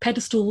go,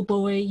 pedestal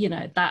boy, you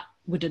know, that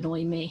would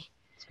annoy me.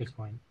 That's a good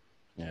point.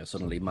 Yeah,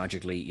 suddenly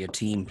magically your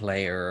team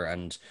player,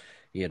 and,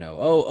 you know,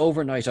 oh,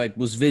 overnight I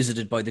was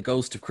visited by the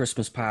ghost of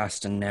Christmas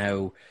past, and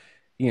now,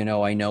 you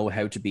know, I know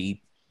how to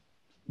be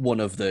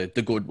one of the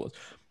good ones.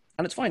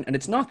 And it's fine. And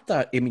it's not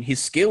that, I mean, his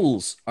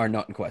skills are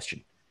not in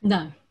question.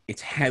 No.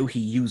 It's how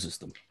he uses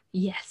them.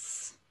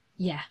 Yes.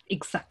 Yeah,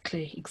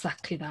 exactly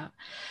that.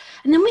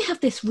 And then we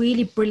have this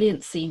really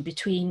brilliant scene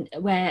between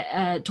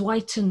where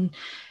Dwight and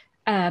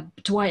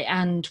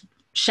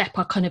Shep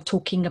are kind of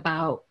talking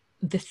about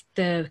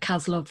the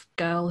Kozlov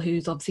girl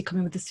who's obviously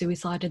coming with the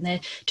suicide, and they're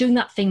doing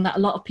that thing that a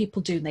lot of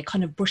people do, and they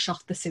kind of brush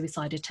off the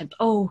suicide attempt.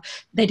 Oh,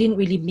 they didn't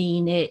really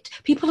mean it.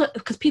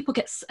 Because people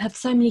have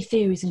so many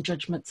theories and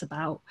judgments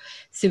about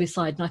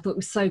suicide, and I thought it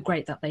was so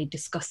great that they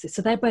discussed it.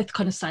 So they're both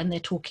kind of saying, they're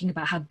talking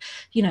about how,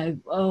 you know,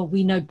 oh,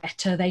 we know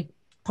better. They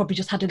probably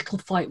just had a little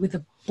fight with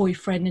a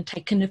boyfriend and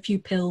taken a few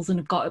pills and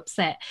have got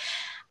upset,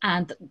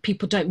 and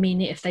people don't mean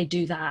it if they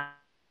do that.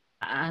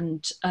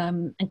 And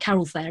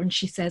Carol's there and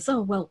she says,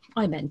 oh well,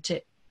 I meant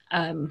it,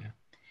 and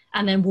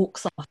then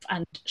walks off,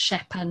 and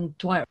Shep and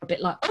Dwight are a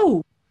bit like,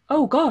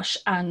 oh gosh,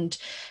 and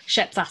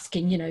Shep's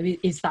asking, you know,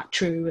 is that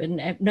true,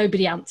 and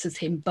nobody answers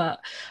him.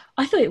 But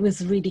I thought it was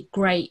a really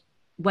great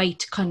way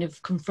to kind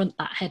of confront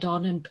that head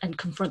on, and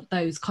confront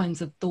those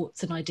kinds of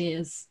thoughts and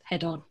ideas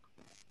head on.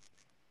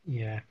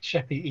 Yeah,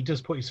 Shep, he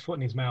does put his foot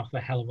in his mouth a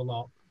hell of a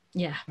lot.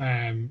 Yeah.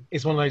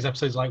 It's one of those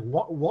episodes like,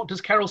 what does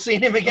Carol see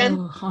in him again?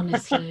 Oh,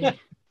 honestly.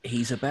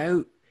 He's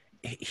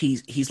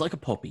like a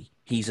puppy.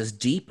 He's as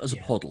deep as a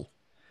puddle.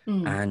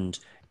 And,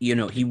 you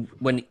know,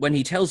 when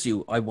he tells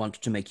you, I want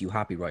to make you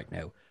happy right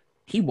now,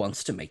 he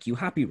wants to make you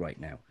happy right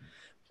now.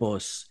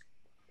 But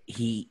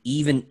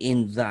even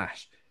in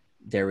that,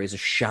 there is a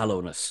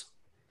shallowness.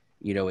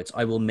 You know, it's,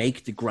 I will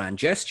make the grand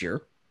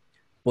gesture,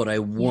 but I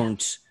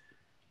won't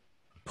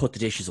put the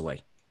dishes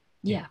away.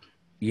 Yeah.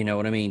 You know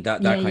what I mean?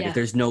 That kind of,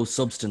 there's no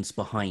substance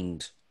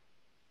behind.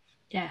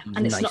 Yeah,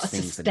 and it's not a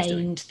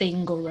sustained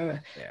thing or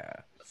a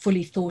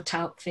fully thought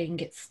out thing.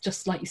 It's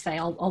just like you say,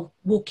 I'll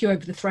walk you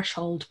over the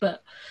threshold,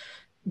 but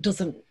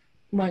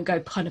won't go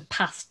kind of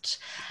past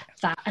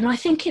that. And I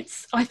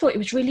thought it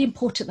was really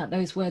important that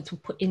those words were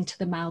put into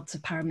the mouths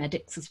of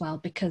paramedics as well,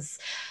 because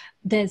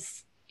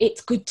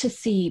it's good to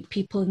see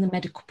people in the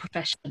medical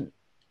profession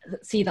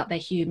see that they're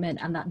human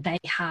and that they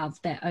have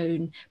their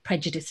own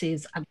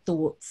prejudices and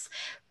thoughts,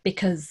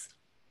 because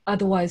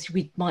otherwise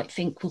we might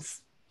think, well,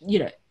 you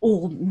know,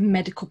 all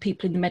medical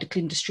people in the medical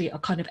industry are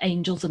kind of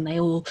angels and they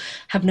all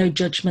have no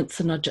judgments,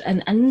 and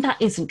that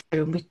isn't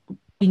true, and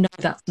we know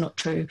that's not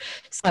true.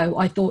 So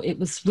I thought it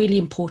was really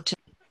important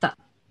that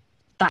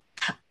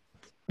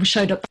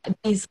showed up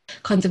these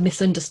kinds of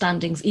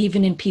misunderstandings,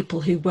 even in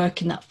people who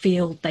work in that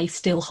field, they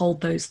still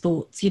hold those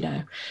thoughts, you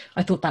know.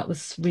 I thought that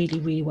was really,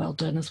 really well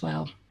done as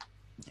well.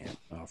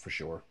 Yeah, for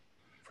sure.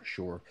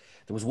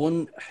 There was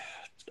one,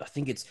 I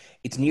think it's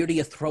nearly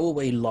a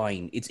throwaway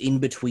line. It's in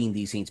between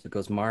these scenes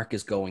because Mark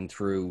is going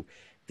through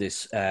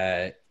this.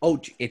 Do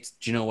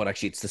you know what?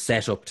 Actually, it's the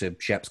setup to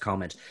Shep's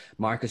comment.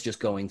 Mark is just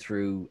going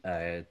through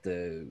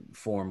the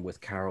form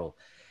with Carol,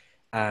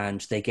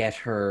 and they get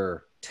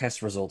her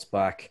test results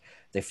back.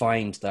 They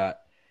find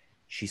that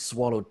she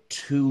swallowed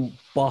 2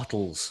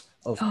 bottles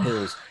of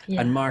pills.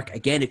 Yeah. And Mark,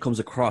 again, it comes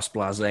across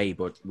blasé,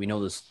 but we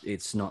know this,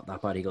 it's not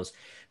that bad. He goes,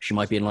 she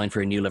might be in line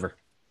for a new liver.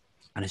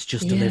 And it's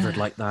just delivered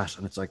like that.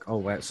 And it's like, oh,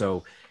 wow.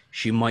 So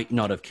she might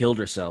not have killed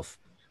herself,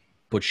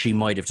 but she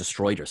might have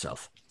destroyed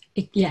herself.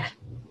 Yeah,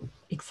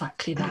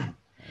 exactly that.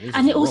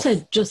 And it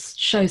also just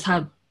shows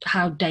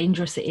how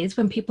dangerous it is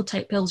when people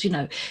take pills. You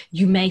know,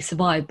 you may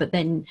survive, but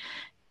then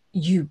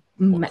you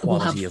will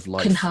have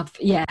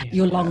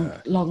your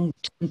long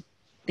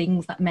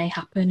things that may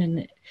happen,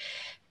 and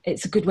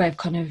it's a good way of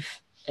kind of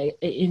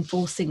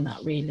enforcing that,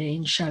 really,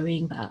 and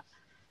showing that.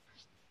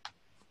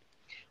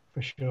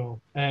 For sure.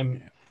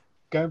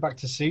 Going back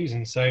to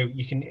Susan, so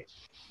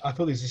I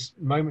thought there's this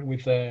moment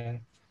with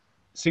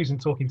Susan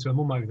talking to her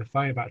mum over the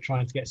phone about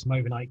trying to get some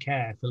overnight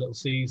care for little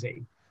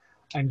Susie,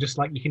 and just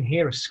like you can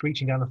hear her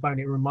screeching down the phone.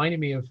 It reminded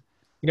me of,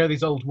 you know,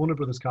 these old Warner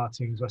Brothers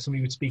cartoons where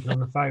somebody would speak on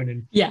the phone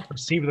and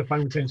receive the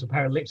phone would turn to a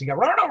pair of lips and go,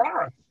 rah, rah,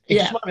 rah. It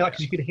just reminded me, like,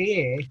 because you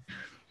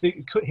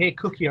could hear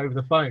Cookie over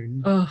the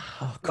phone.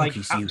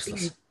 Cookie's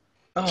useless.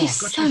 She's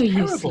so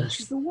useless.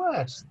 She's the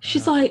worst.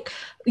 She's like,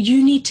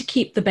 you need to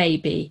keep the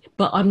baby,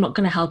 but I'm not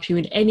going to help you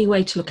in any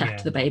way to look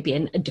after the baby.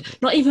 And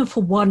not even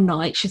for one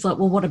night. She's like,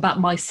 well, what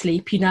about my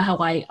sleep? You know how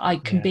I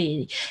can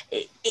be.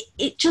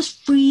 It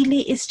just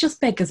really, it's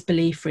just beggars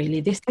belief, really.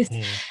 This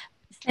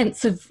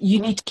sense of, you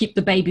need to keep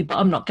the baby, but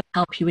I'm not going to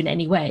help you in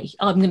any way.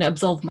 I'm going to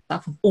absolve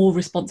myself of all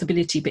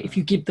responsibility. But if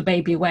you give the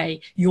baby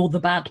away, you're the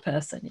bad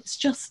person. It's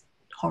just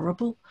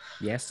horrible.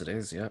 Yes, it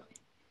is. Yeah.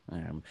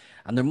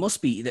 And there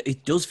must be,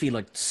 it does feel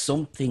like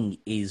something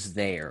is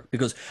there,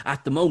 because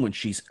at the moment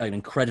she's an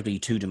incredibly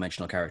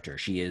two-dimensional character.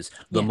 She is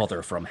the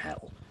mother from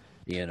hell,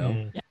 you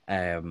know.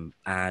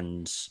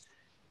 And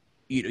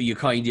you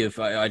kind of,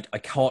 I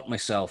caught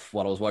myself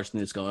while I was watching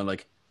this going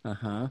like,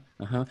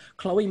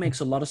 Chloe makes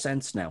a lot of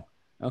sense now.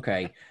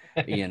 Okay.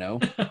 You know,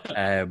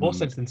 more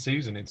sense than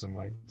Susan in some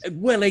ways.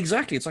 Well,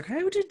 exactly. It's like,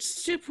 how did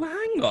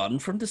hang on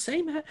from the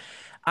same?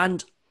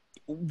 And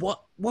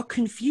what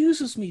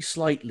confuses me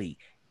slightly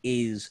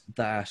is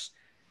that,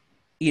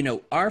 you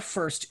know, our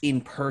first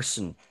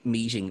in-person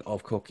meeting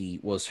of Cookie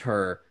was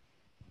her,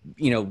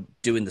 you know,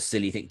 doing the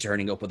silly thing,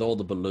 turning up with all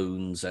the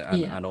balloons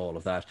and all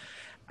of that,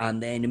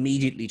 and then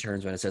immediately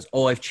turns around and says,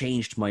 oh, I've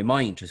changed my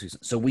mind to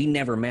Susan. So we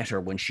never met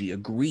her when she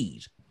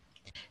agreed.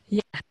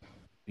 Yeah.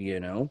 You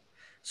know?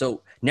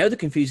 So now the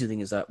confusing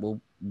thing is that,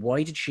 well,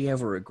 why did she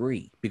ever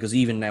agree? Because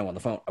even now on the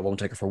phone, I won't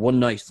take her for one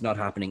night. It's not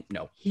happening.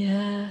 No.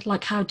 Yeah.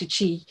 Like, how did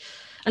she,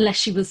 unless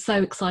she was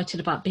so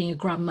excited about being a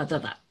grandmother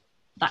that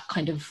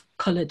kind of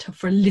coloured her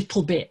for a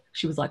little bit.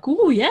 She was like,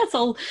 oh, yes,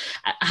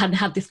 and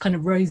had this kind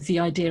of rosy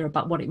idea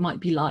about what it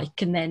might be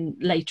like. And then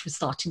later was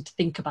starting to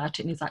think about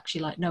it and is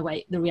actually like, no,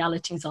 wait, the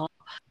realities are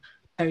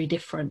very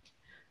different.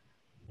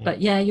 Yeah.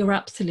 But yeah, you're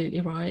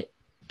absolutely right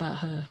about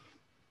her.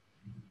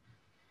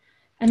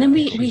 And then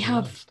we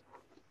have,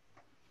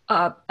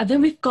 and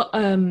then we've got,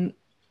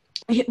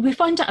 we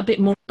find out a bit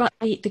more about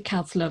the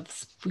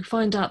Casloves. We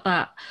find out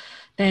that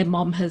their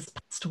mom has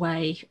passed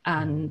away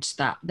and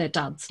that their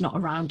dad's not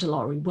around a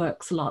lot, or he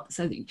works a lot.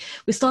 So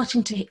we're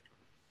starting to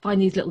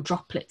find these little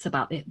droplets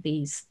about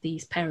these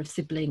pair of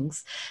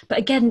siblings. But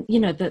again, you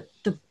know, the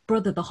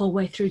brother the whole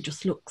way through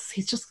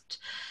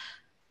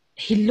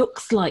he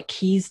looks like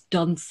he's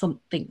done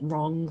something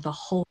wrong the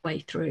whole way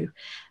through.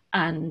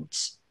 And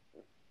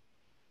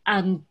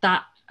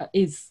that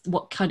is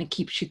what kind of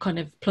keeps you kind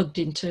of plugged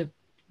into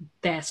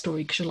their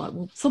story, because you're like,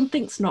 well,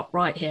 something's not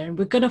right here, and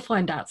we're going to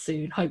find out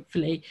soon,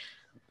 hopefully,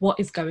 what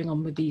is going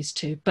on with these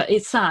two. But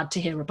it's sad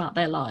to hear about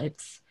their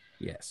lives.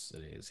 Yes,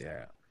 it is.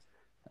 Yeah.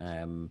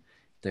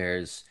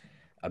 There's,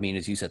 I mean,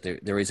 as you said,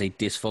 there is a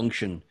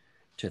dysfunction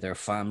to their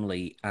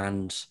family,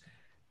 and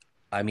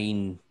I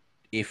mean,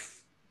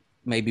 if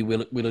maybe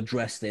we'll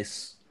address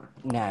this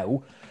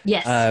now.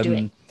 Yes, do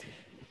it.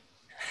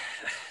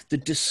 The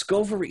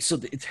discovery.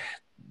 So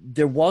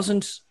there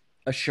wasn't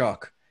a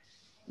shock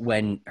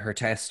when her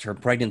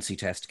pregnancy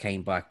test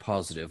came back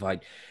positive.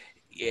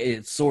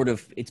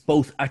 It's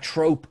both a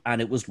trope and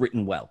it was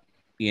written well,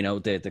 you know,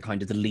 the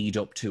kind of the lead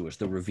up to it,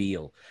 the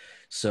reveal.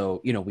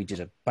 So, you know, we did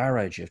a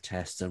barrage of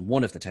tests and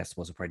one of the tests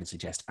was a pregnancy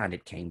test and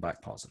it came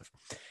back positive.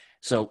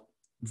 So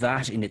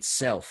that in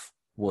itself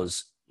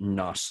was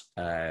not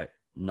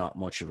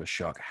much of a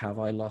shock. Have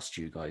I lost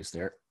you guys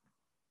there?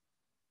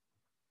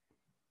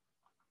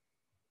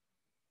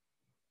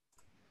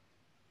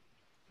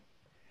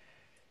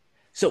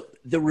 So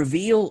the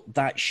reveal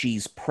that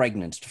she's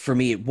pregnant, for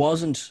me, it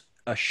wasn't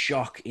a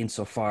shock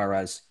insofar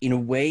as, in a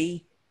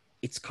way,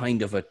 it's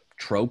kind of a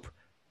trope.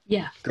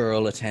 Yeah.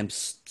 Girl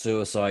attempts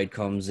suicide,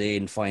 comes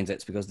in, finds out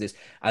it's because of this.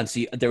 And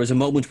see, there was a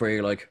moment where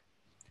you're like,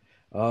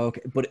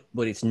 Okay,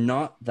 but it's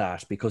not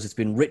that, because it's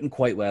been written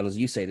quite well, as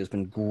you say. There's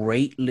been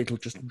great little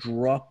just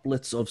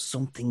droplets of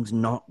something's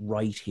not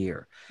right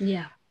here,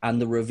 Yeah.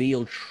 and the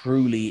reveal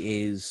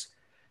truly is.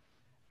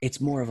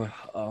 It's more of a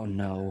oh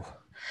no,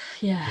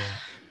 Yeah.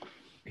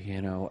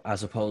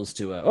 as opposed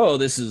to oh,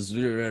 this is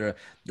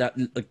that.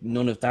 Like,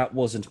 none of that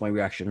wasn't my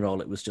reaction at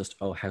all. It was just,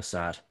 oh, how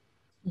sad.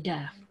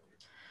 Yeah.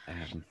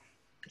 Um,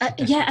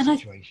 Yeah, and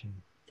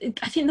situation.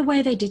 I think the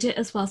way they did it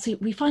as well. So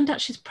we find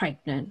out she's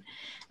pregnant,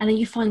 and then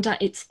you find out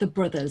it's the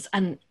brothers,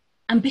 and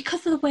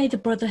because of the way the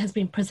brother has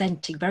been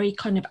presenting, very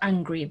kind of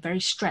angry, very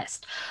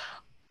stressed,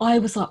 I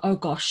was like, oh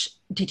gosh,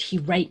 did he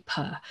rape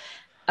her?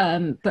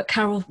 But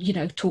Carol,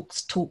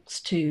 talks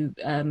to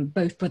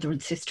both brother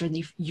and sister, and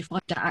you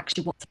find out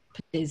actually what's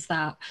happened is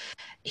that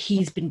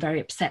he's been very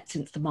upset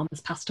since the mom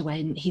has passed away,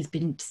 and he's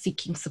been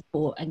seeking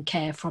support and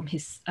care from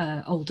his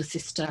older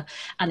sister,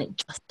 and it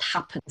just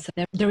happened. So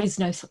there is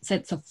no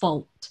sense of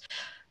fault.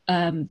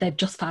 They've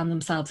just found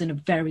themselves in a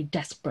very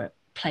desperate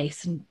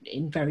place and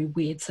in very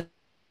weird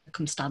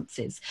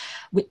circumstances,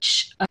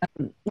 which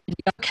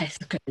okay, so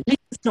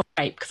it's not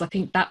rape, because I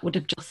think that would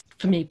have just,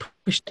 for me,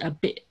 pushed it a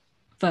bit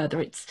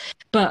further.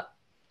 But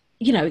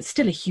it's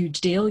still a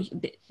huge deal.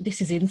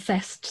 This is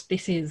incest.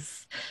 This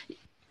is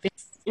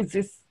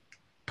this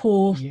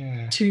poor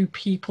two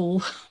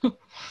people.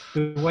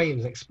 The way it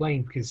was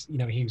explained, because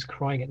he was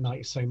crying at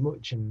night so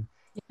much, and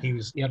he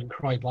hadn't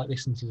cried like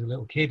this since he was a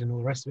little kid, and all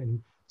the rest of it.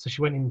 And so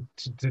she went in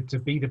to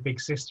be the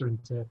big sister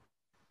and to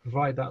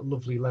provide that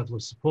lovely level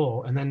of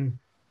support. And then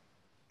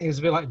it was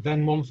a bit like,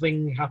 then one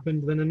thing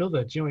happened, then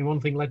another. Do you know what I mean? One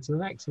thing led to the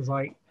next. I was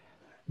like,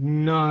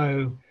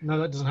 no,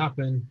 that doesn't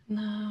happen.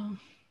 No.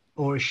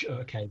 Or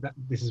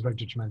this is very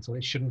judgmental.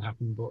 It shouldn't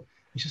happen, but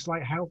it's just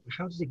like, how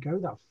does it go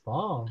that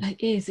far?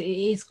 It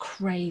is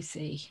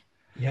crazy.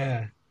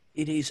 Yeah,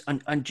 it is,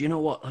 and you know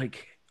what?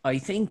 Like, I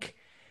think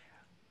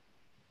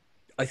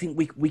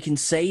we can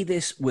say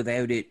this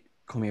without it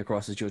coming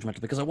across as judgmental,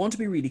 because I want to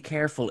be really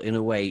careful in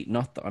a way.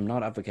 Not that I'm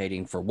not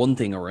advocating for one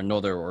thing or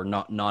another, or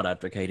not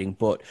advocating,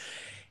 but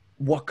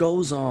what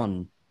goes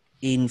on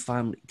in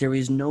family, there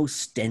is no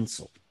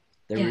stencil.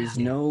 There is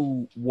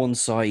no one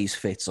size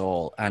fits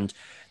all. And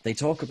they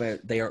talk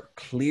about, they are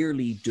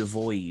clearly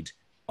devoid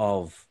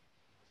of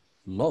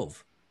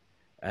love.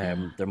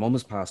 Their mum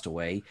has passed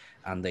away,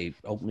 and they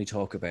openly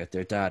talk about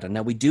their dad. And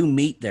now we do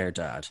meet their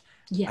dad.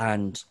 Yeah.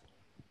 And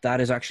that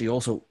is actually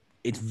also,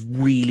 it's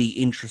really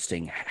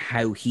interesting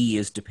how he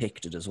is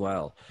depicted as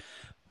well.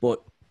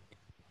 But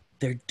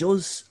there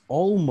does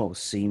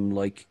almost seem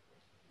like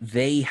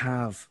they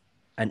have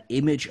an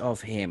image of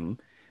him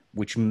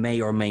which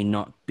may or may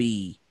not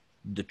be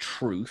the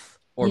truth,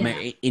 or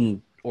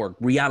or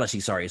reality,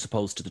 sorry, as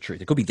opposed to the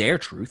truth. It could be their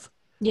truth.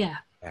 Yeah.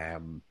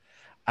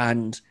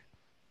 And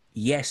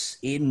yes,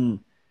 and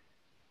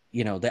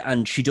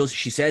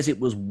she says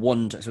it was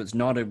one, so it's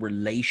not a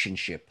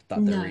relationship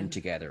that they're in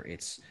together.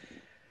 It's,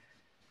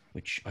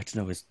 which I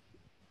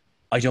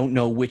don't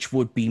know which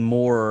would be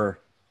more,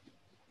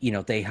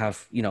 they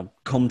have,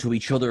 come to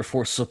each other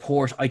for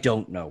support. I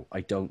don't know.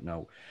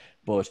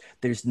 But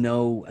there's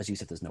no, as you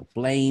said, there's no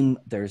blame.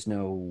 There's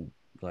no,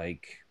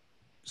 like,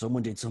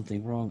 someone did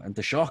something wrong. And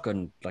the shock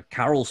on, like,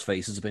 Carol's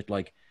face is a bit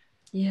like,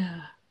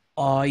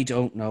 I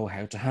don't know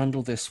how to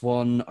handle this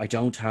one. I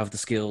don't have the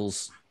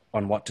skills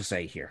on what to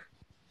say here.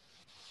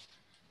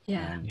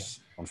 Yeah. And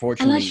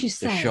unfortunately,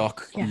 the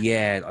shock,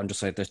 I'm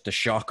just saying, the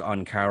shock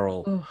on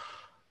Carol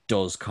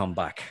does come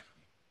back.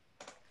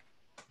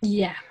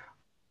 Yeah.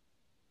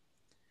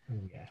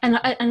 And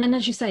then,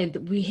 as you say,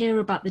 we hear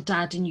about the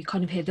dad, and you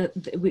kind of hear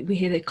we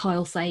hear that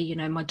Kyle say,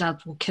 my dad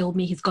will kill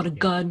me. He's got a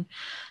gun.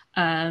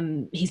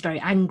 He's very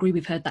angry.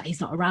 We've heard that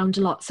he's not around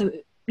a lot. So,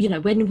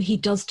 when he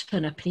does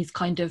turn up,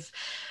 and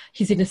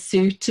he's in a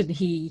suit, and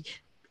he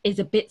is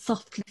a bit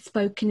softly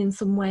spoken in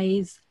some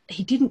ways.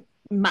 He didn't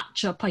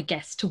match up, I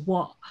guess, to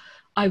what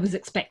I was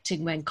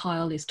expecting when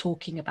Kyle is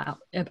talking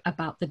about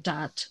the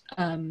dad,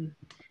 and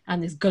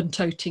this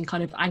gun-toting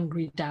kind of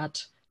angry dad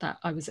that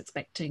I was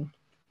expecting.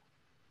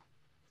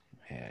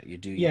 Yeah, you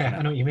do. Yeah,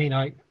 I know what you mean.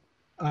 I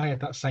had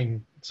that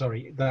same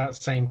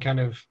kind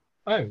of,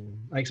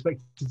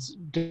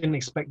 didn't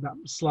expect that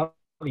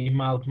slightly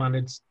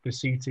mild-mannered,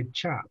 besuited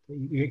chap.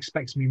 You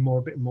expect me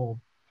a bit more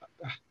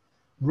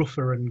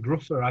rougher and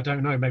gruffer. I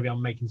don't know. Maybe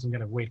I'm making some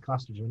kind of weird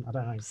class judgment. I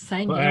don't know.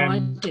 Same here. I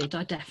did.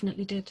 I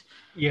definitely did.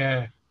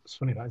 Yeah, it's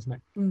funny that,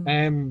 isn't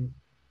it?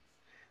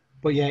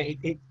 But yeah,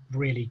 it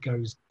really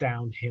goes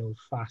downhill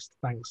fast,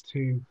 thanks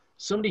to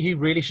somebody who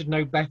really should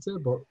know better,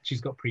 but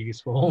she's got previous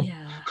form.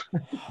 Yeah.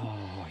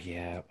 Oh,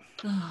 yeah.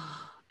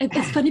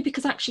 It's funny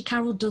because actually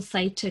Carol does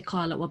say to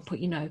Kyle at one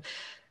point,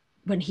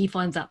 when he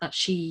finds out that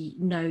she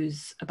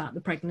knows about the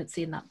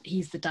pregnancy and that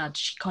he's the dad,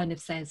 she kind of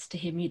says to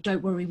him,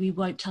 don't worry, we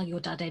won't tell your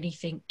dad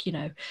anything,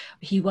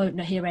 he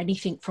won't hear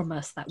anything from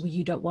us that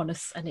you don't want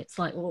us. And it's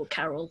like, oh,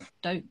 Carol,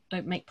 don't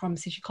make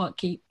promises you can't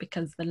keep,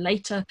 because then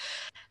later,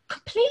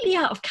 completely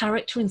out of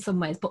character in some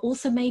ways, but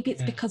also maybe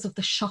it's because of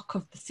the shock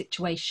of the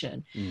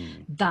situation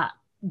that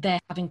they're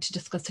having to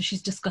discuss. So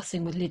she's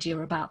discussing with Lydia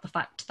about the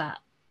fact that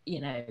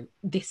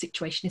this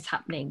situation is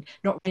happening,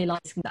 not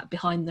realizing that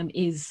behind them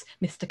is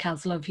Mr.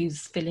 Kozlov,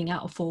 who's filling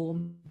out a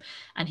form,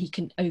 and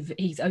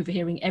he's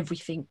overhearing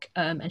everything,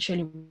 and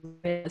Shirley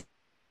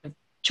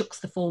chucks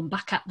the form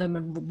back at them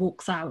and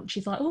walks out.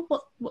 She's like, oh,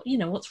 what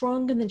what's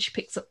wrong? And then she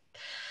picks up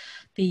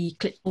the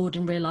clipboard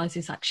and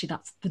realizes actually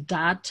that's the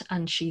dad,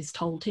 and she's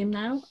told him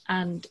now.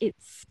 And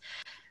it's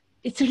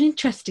an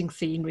interesting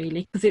scene,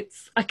 really,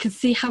 because I can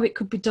see how it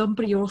could be done,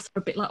 but you're also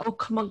a bit like, oh,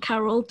 come on,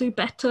 Carol, do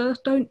better.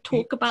 Don't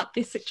talk about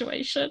this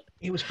situation.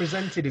 It was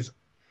presented as,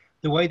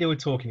 the way they were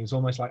talking is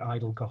almost like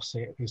idle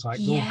gossip. It's like,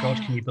 oh God,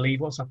 can you believe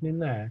what's happening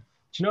there?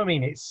 Do you know what I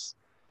mean? It's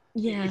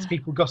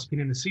people gossiping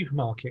in the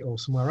supermarket or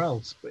somewhere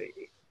else, but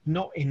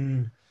not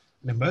in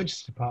an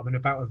emergency department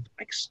about an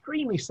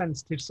extremely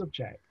sensitive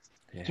subject.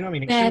 Yeah. Do you know what I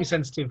mean? Extremely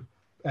sensitive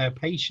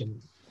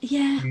patient.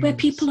 Yeah, where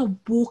people are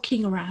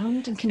walking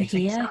around and can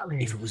hear.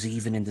 Exactly. If it was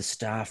even in the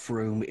staff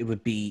room, it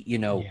would be,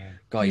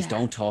 guys,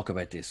 don't talk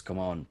about this, come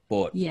on.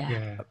 But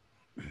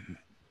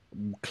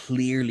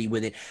clearly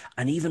with it,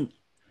 and even,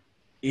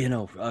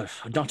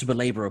 not to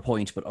belabor a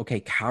point, but okay,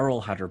 Carol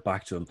had her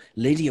back to him.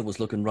 Lydia was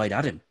looking right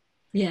at him.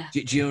 Yeah.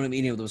 Do you know what I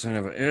mean? There was kind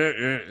of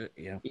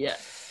Yeah.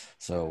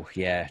 So,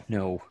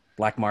 no,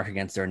 black mark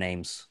against their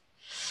names.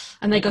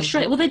 And they go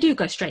straight, they do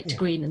go straight to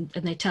Green,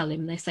 and they tell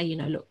him, they say,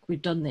 look,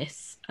 we've done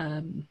this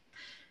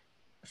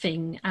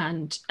thing.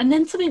 And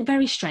then something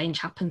very strange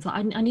happens that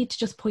I need to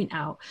just point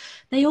out.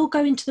 They all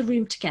go into the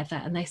room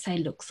together and they say,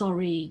 look,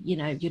 sorry,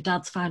 your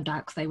dad's found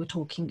out because they were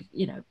talking,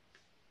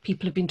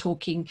 people have been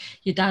talking,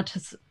 your dad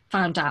has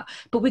found out,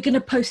 but we're going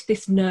to post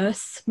this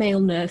male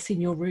nurse in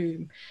your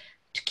room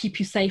to keep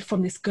you safe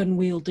from this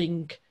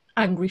gun-wielding,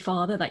 angry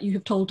father that you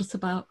have told us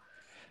about.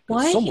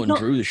 Why? Someone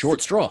drew the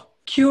short straw.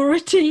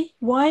 Security?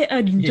 Why?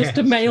 And just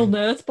a male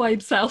nurse by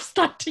himself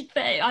standing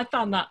there. I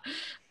found that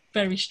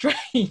very strange.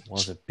 It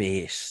was a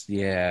bit,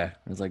 yeah.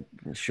 It was like,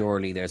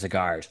 surely there's a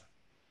guard.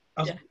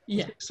 I was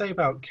going to say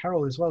about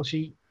Carol as well.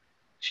 She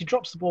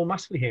drops the ball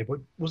massively here, but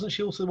wasn't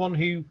she also the one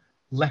who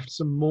left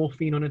some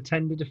morphine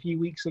unattended a few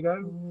weeks ago?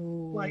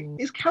 Ooh. Like,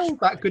 is Carol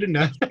that good a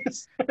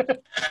nurse?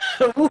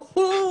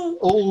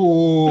 Oh,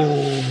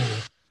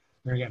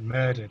 we're going to get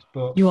murdered.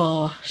 But you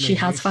are. She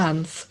has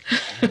fans.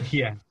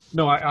 Yeah.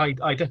 No, I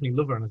definitely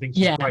love her, and I think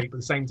she's great. But at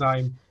the same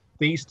time,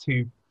 these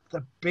two,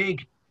 the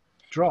big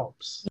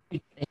drops.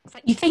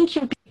 You think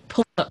you'll be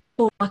pulled up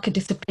for like a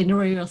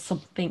disciplinary or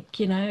something,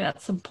 at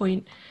some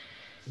point.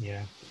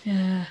 Yeah.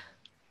 Yeah.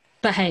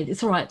 But hey,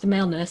 it's all right. The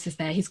male nurse is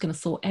there. He's going to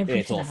sort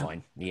everything out. It's all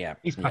fine. Yeah.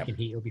 He's packing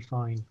heat. He'll be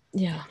fine.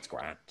 Yeah. It's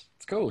grand.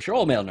 It's cool. Sure,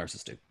 all male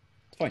nurses do.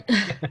 It's fine.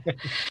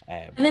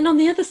 And then on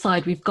the other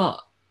side, we've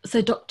got...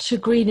 So Dr.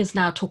 Green is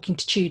now talking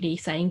to Tooney,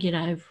 saying,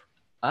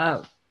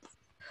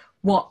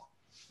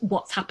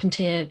 what's happened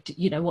here?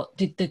 What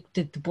did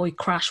the boy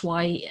crash?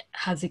 Why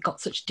has it got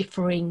such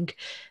differing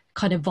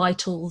kind of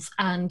vitals?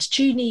 And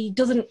Tooney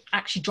doesn't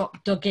actually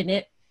drop Doug in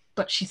it,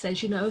 but she says,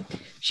 she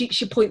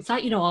points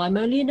out, I'm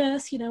only a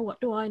nurse,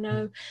 what do I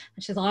know?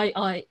 And she says,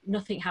 I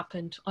nothing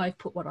happened. I've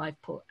put what I've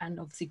put. And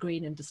obviously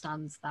Green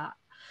understands that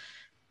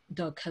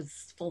Doug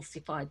has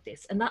falsified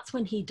this. And that's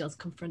when he does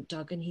confront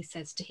Doug, and he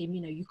says to him,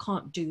 you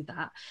can't do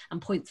that,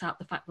 and points out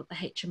the fact that the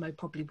HMO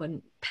probably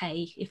wouldn't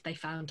pay if they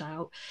found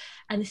out.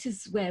 And this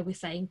is where we're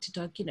saying to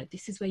Doug,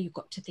 this is where you've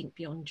got to think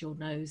beyond your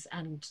nose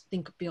and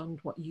think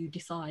beyond what you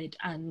decide,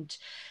 and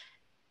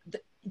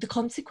the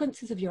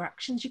consequences of your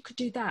actions. You could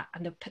do that,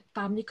 and the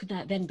family could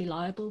then be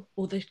liable,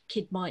 or the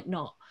kid might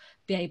not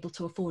be able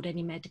to afford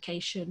any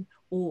medication,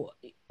 or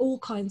all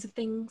kinds of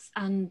things.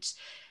 And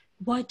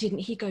why didn't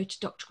he go to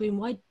Dr. Green?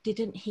 Why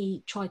didn't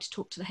he try to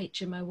talk to the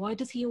HMO? Why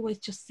does he always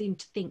just seem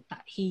to think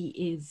that he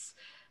is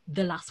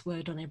the last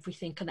word on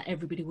everything, and that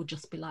everybody will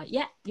just be like,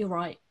 yeah, you're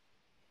right?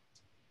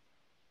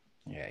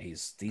 Yeah,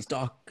 he's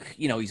doc,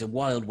 he's a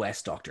Wild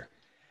West doctor.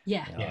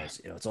 Yeah.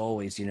 It's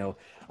always,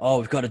 oh,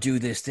 we've got to do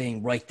this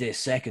thing right this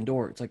second,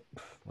 or it's like,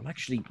 well,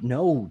 actually,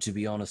 no, to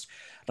be honest.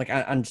 Like,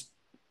 and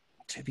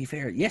to be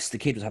fair, yes, the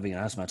kid was having an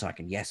asthma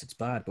attack, and yes, it's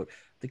bad, but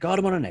they got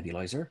him on a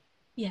nebulizer.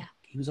 Yeah.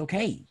 He was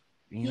okay.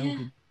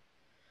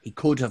 He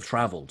could have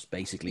traveled,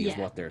 basically, is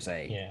what they're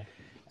saying.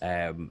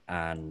 Yeah.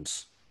 And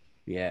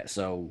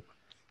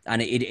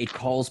it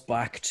calls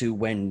back to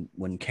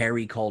when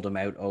Kerry called him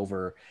out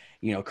over,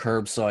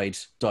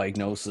 curbside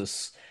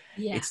diagnosis.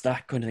 Yeah. It's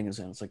that kind of thing.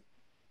 It's like,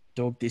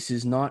 Doug, this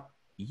is not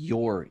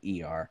your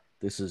ER.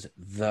 This is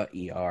the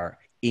ER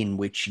in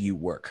which you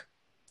work.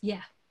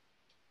 Yeah.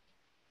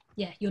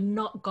 Yeah, you're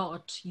not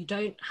God. You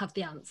don't have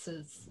the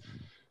answers.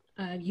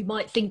 You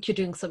might think you're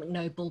doing something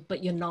noble,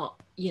 but you're not.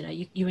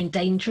 You're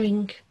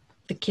endangering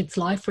the kid's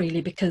life,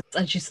 really, because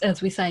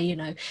as we say,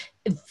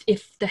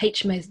 if the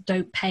HMOs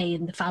don't pay,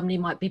 and the family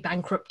might be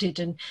bankrupted,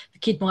 and the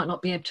kid might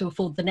not be able to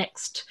afford the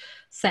next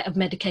set of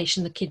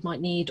medication the kid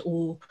might need,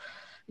 or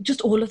just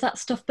all of that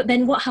stuff. But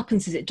then what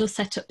happens is it does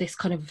set up this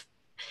kind of,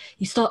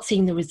 you start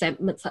seeing the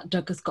resentments that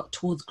Doug has got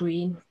towards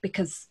Green,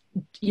 because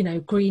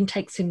Green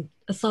takes him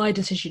aside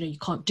and says, you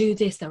can't do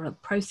this, there are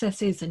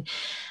processes,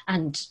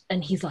 and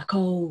he's like,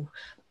 oh,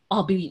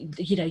 I'll be,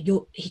 you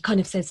know, he kind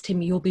of says to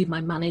him, you'll be my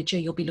manager,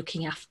 you'll be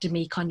looking after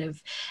me, kind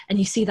of. And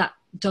you see that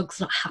Doug's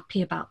not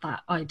happy about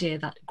that idea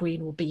that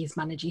Green will be his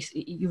manager.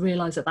 You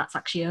realise that that's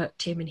actually hurt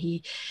him, and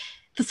he,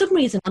 for some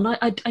reason, and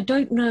I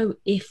don't know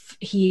if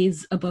he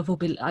is above or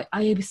below.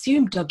 I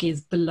assume Doug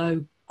is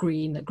below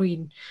Green, that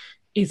Green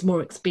is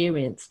more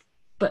experienced,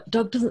 but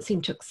Doug doesn't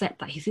seem to accept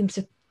that. He seems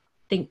to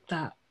think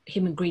that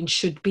him and Green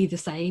should be the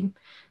same,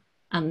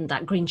 and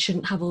that Green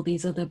shouldn't have all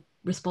these other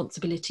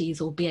responsibilities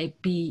or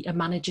be a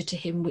manager to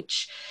him,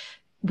 which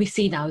we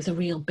see now is a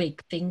real big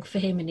thing for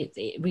him, and it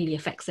really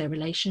affects their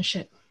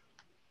relationship.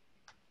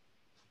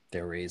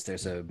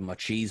 There's a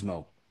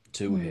machismo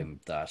to him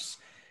that,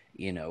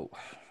 you know,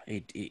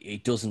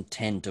 it doesn't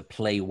tend to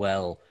play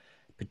well,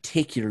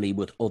 particularly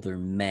with other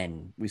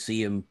men. We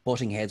see him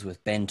butting heads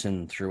with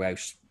Benton throughout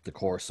the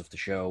course of the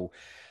show.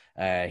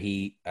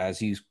 He,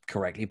 as you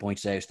correctly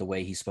pointed out, the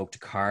way he spoke to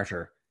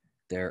Carter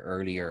there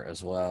earlier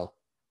as well.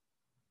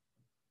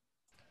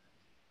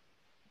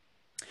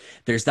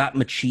 There's that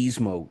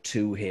machismo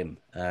to him,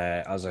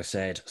 as I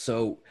said.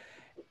 So,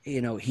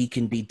 you know, he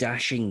can be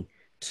dashing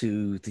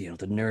to the, you know,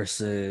 the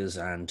nurses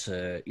and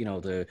to, you know,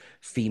 the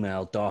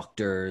female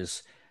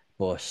doctors,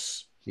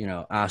 but, you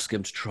know, ask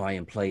him to try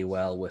and play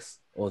well with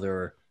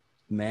other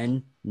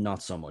men,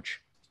 not so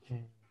much.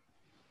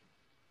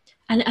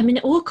 And I mean,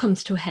 it all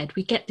comes to a head.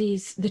 We get the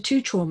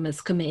two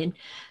traumas come in.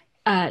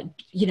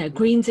 You know,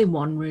 Green's in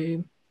one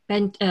room,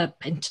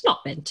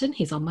 not Benton,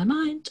 he's on my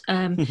mind.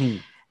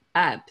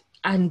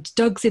 And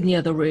Doug's in the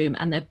other room,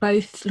 and they're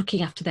both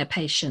looking after their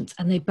patients,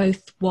 and they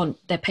both want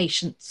their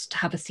patients to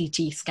have a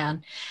CT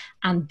scan.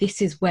 And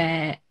this is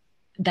where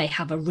they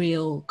have a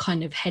real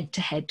kind of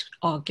head-to-head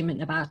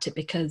argument about it,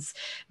 because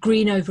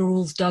Green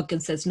overrules Doug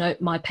and says, no,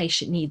 my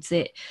patient needs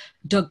it.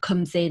 Doug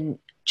comes in,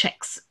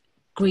 checks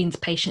Green's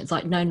patient, is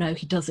like, no,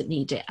 he doesn't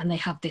need it. And they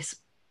have this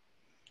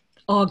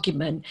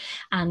argument,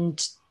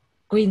 and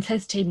Green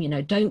says to him, you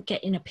know, don't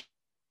get in a pitch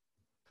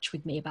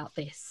with me about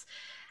this.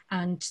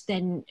 And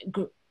then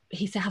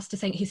he says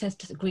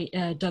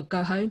to Doug,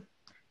 go home,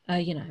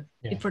 you know,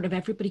 in front of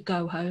everybody,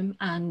 go home.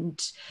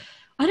 And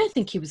I don't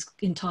think he was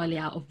entirely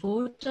out of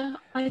order.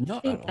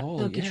 Not think at that all,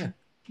 Doug is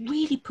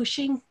really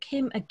pushing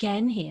him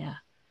again here.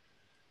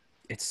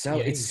 It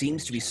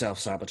seems to be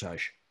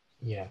self-sabotage.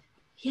 Yeah.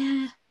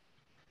 Yeah.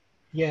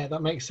 Yeah,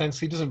 that makes sense.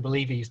 He doesn't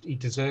believe he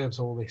deserves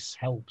all this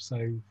help,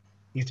 so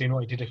he's doing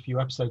what he did a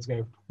few episodes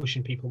ago,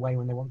 pushing people away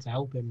when they want to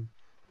help him.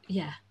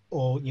 Yeah.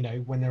 Or, you know,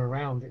 when they're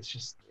around.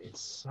 It's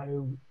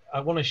so... I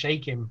want to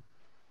shake him.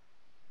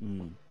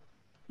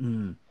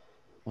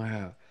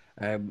 Wow.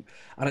 And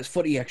it's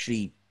funny,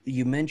 actually,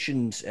 you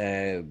mentioned,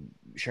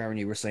 Sharon,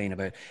 you were saying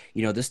about,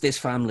 you know, this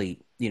family,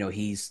 you know,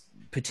 he's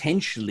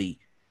potentially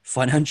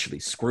financially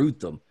screwed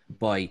them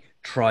by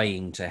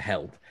trying to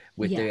help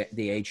with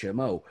the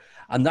HMO.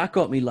 And that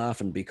got me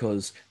laughing,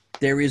 because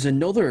there is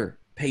another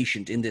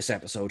patient in this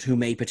episode who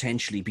may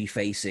potentially be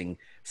facing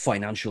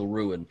financial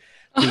ruin,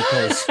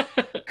 because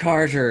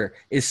Carter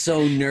is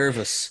so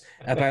nervous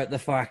about the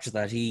fact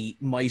that he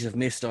might have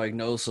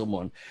misdiagnosed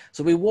someone.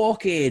 So we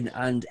walk in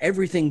and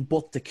everything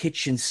but the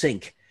kitchen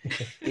sink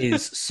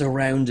is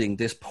surrounding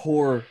this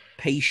poor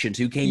patient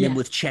who came in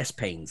with chest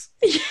pains.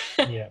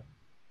 Yeah.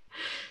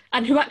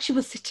 And who actually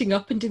was sitting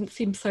up and didn't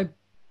seem so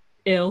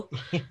ill.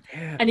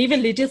 And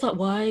even Lydia's like,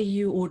 why are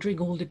you ordering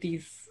all of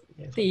these?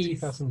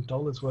 It's like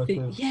 $2,000 worth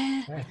of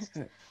tests.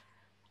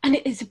 And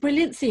it's a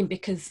brilliant scene,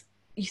 because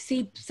you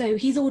see, so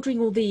he's ordering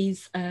all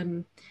these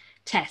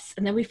tests,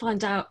 and then we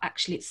find out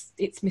actually it's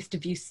Dr.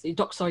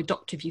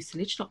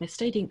 Vucelich, not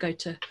Mr. He didn't go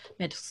to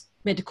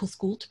medical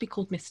school to be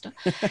called Mr.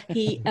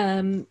 He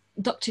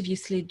Dr.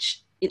 Vucelich,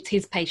 it's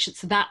his patient,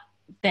 so that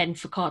then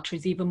for Carter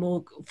is even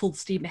more full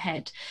steam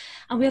ahead.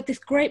 And we have this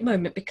great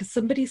moment, because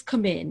somebody's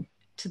come in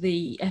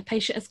a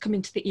patient has come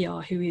into the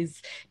ER who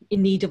is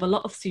in need of a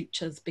lot of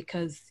sutures,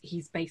 because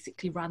he's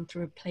basically ran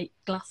through a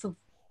glass of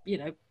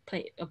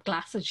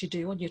glass, as you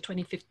do on your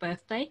 25th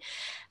birthday.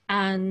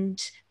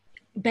 And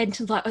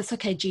Benton's like, oh, it's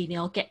okay, Jeannie,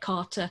 I'll get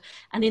Carter.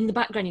 And in the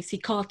background, you see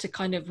Carter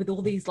kind of with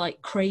all these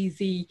like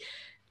crazy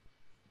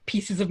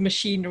pieces of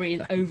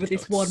machinery over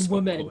this one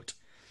woman. Good.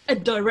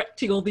 And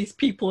directing all these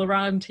people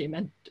around him,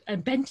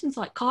 and Benton's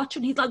like, Carter,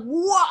 and he's like,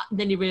 what? And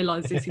then he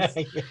realizes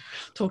he's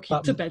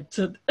talking to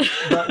Benton.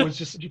 That was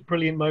just a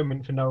brilliant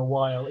moment for Noah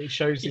Weil. It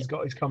shows he's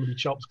got his comedy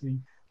chops,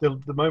 because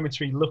the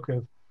momentary look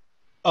of,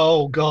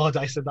 oh God,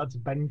 I said that to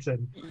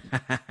Benton.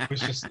 It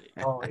was just,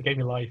 it gave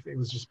me life. It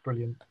was just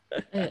brilliant.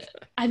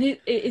 And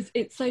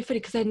it's so funny,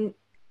 because then,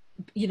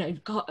 you know,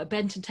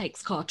 Benton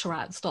takes Carter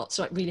out and starts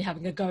like really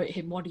having a go at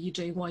him. What are you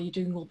doing? Why are you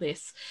doing all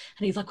this?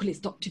 And he's like, well, it's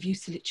Dr.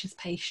 Vucelich's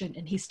patient.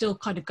 And he's still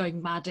kind of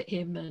going mad at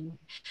him. And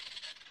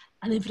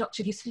then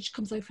Dr. Vucelich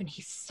comes over, and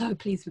he's so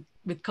pleased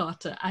with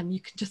Carter. And you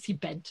can just see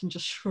Benton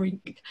just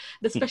shrink,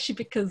 especially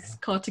because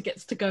Carter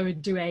gets to go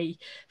and do a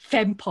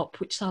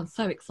fempop, which sounds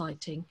so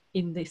exciting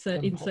in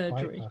surgery.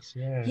 Bypass,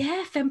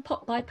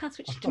 fempop bypass,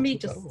 which to me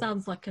just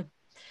sounds like a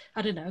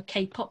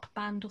K-pop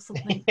band or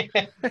something.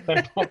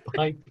 Fempop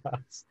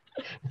bypass.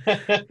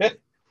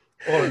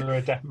 or they're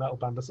a death metal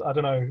band. I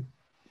don't know.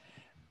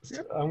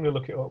 I'm gonna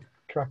look it up.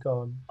 Crack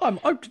on.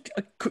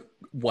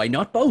 Why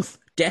not both?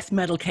 Death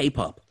metal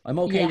K-pop. I'm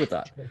okay with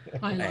that.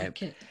 I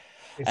like it.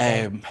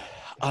 And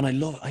I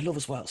love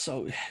as well.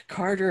 So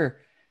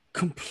Carter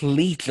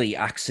completely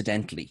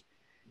accidentally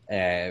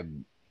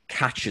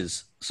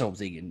catches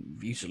something, and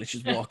usually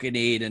she's walking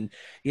in, and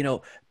you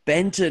know,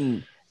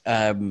 Benton.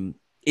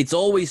 It's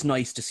always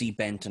nice to see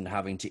Benton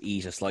having to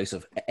eat a slice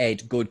of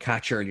Ed, good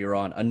catch earlier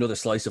on, another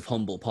slice of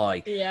humble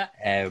pie. Yeah.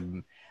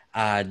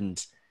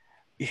 And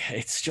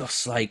it's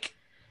just like,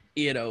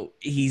 you know,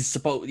 he's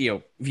supposed, you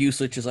know,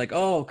 Vucevic is like,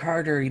 oh,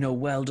 Carter, you know,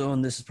 well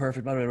done, this is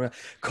perfect, blah, blah, blah.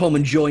 Come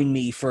and join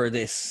me for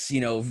this, you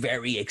know,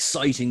 very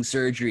exciting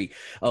surgery.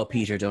 Oh,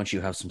 Peter, don't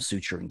you have some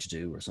suturing to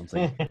do or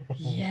something?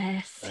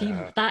 Yes,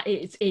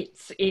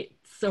 it's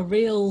a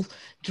real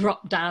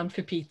drop down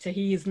for Peter.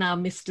 He is now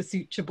Mr.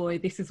 Suture Boy.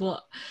 This is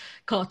what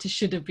Carter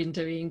should have been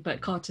doing,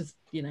 but Carter's,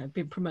 you know,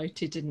 been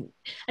promoted, and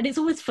it's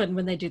always fun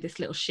when they do this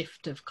little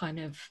shift of kind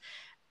of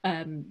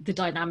the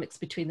dynamics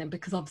between them,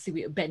 because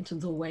obviously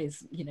Benton's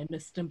always, you know,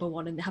 number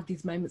one, and they have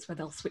these moments where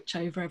they'll switch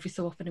over every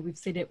so often, and we've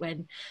seen it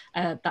when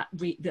that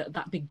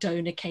big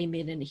donor came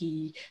in and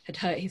he had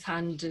hurt his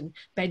hand and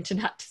Benton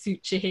had to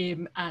suture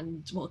him,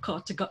 and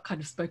Carter got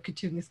kind of spoken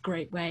to in this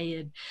great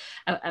way,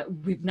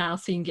 and we've now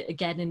seen it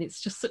again, and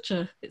it's just such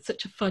a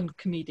fun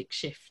comedic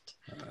shift.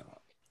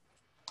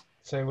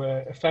 So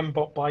a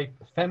fempop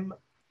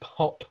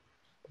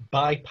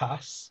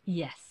bypass,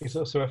 yes, is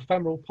also a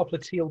femoral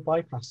popliteal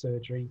bypass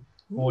surgery,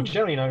 or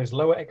generally known as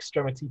lower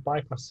extremity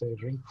bypass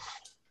surgery,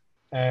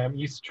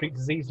 used to treat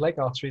diseased leg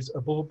arteries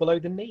above or below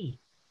the knee.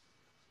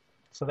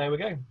 So there we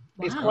go.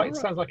 Wow. It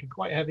sounds like a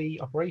quite heavy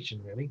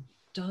operation, really. It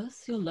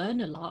does. You'll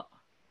learn a lot.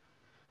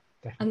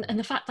 Definitely. And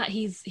the fact that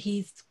he's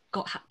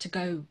had to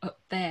go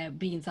up there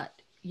means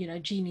that, you know,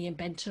 Jeannie and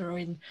Benton are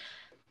in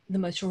the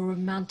most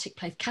romantic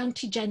place,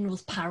 County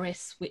General's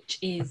Paris, which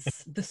is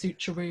the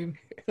suture room.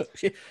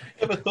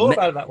 Never thought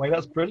about it that way.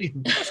 That's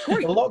brilliant. That's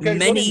great.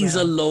 Many's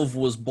a love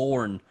was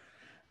born.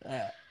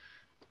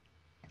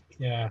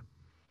 Yeah.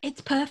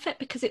 It's perfect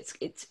because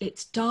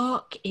it's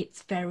dark.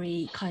 It's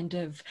very kind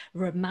of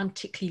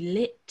romantically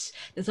lit.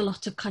 There's a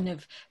lot of kind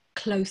of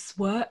close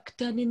work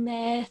done in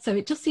there, so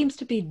it just seems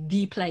to be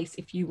the place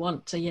if you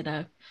want to, you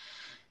know.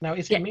 Now,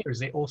 is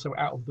it also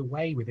out of the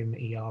way within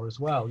the ER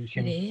as well? You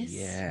can,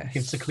 you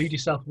can seclude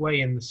yourself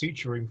away in the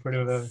suture room for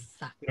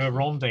a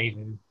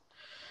rendezvous.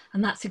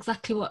 And that's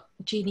exactly what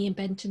Jeannie and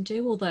Benton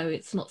do, although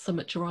it's not so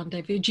much a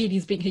rendezvous.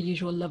 Jeannie's being her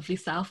usual lovely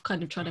self,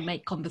 kind of trying to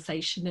make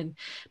conversation, and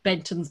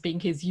Benton's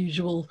being his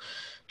usual,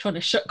 trying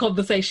to shut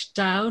conversation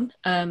down.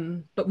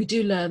 But we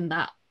do learn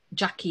that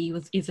Jackie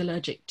is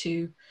allergic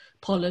to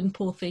pollen,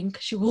 poor thing,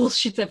 because all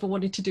she's ever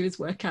wanted to do is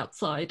work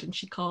outside, and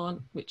she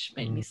can't, which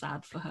made me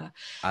sad for her.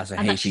 As a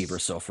hay fever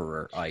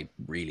sufferer, I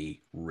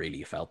really,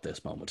 really felt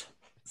this moment.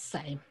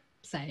 Same.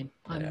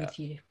 I'm with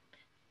you.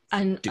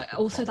 And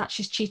also that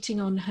she's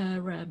cheating on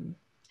her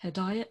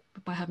diet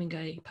by having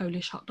a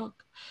Polish hot dog.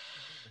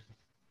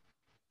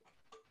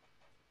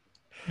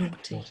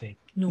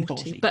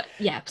 Naughty. But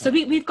yeah, so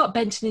we've got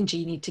Benton and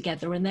Jeannie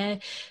together, and they're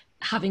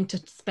having to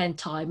spend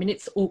time, and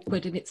it's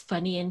awkward and it's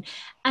funny,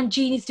 and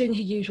Jeannie's doing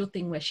her usual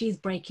thing where she's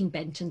breaking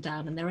Benton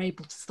down, and they're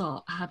able to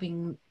start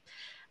having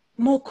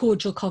more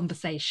cordial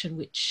conversation,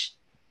 which,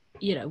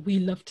 you know, we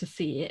love to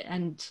see it.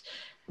 And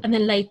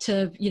then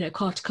later, you know,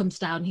 Carter comes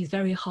down, he's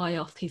very high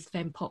off his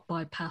fempop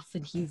bypass,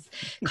 and he's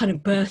kind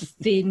of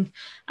bursts in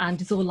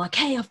and is all like,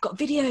 hey, I've got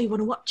video, you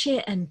want to watch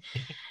it? And,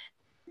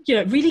 you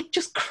know, really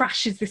just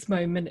crashes this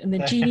moment. And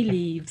then Jeannie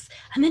leaves,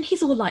 and then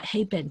he's all like,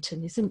 hey,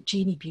 Benton, isn't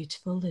Jeannie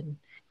beautiful and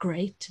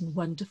great and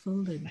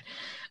wonderful? And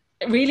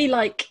really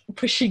like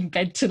pushing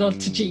Benton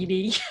onto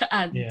Jeannie.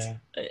 And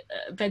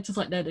Benton's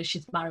like, no,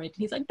 she's married. And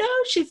he's like, no,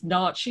 she's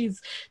not.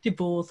 She's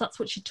divorced. That's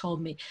what she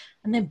told me.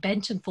 And then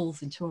Benton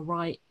falls into a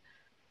right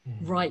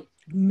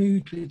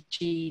mood with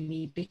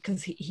Jeannie,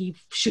 because he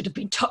should have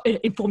been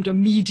informed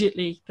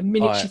immediately the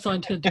minute she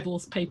signed her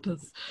divorce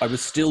papers. I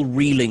was still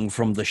reeling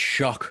from the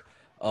shock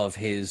of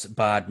his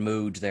bad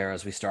mood there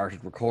as we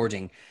started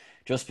recording,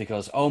 just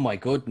because, oh my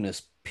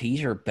goodness,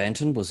 Peter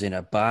Benton was in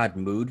a bad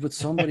mood with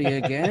somebody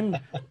again.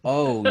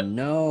 Oh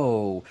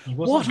no.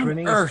 What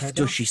on earth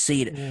does she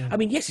see? Yeah. I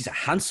mean, yes, he's a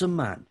handsome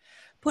man,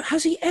 but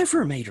has he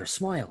ever made her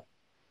smile?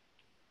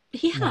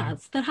 He has. No,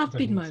 there have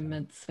been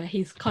moments where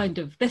he's kind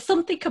of, there's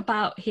something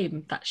about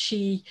him that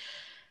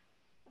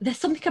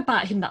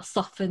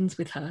softens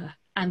with her,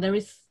 and there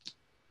is,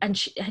 and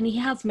he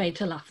has made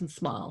her laugh and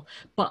smile.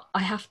 But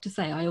I have to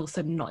say, I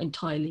also am not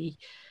entirely,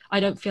 I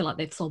don't feel like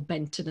they've sold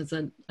Benton as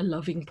a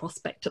loving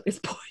prospect at this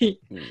point.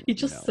 He's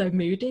just so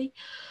moody.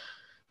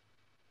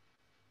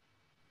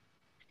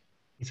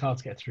 He's hard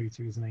to get through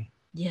to, isn't he?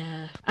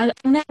 Yeah, and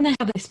then they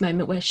have this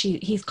moment where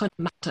he's kind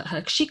of mad at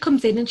her, because she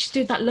comes in and she's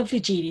doing that lovely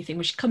Jeannie thing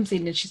where she comes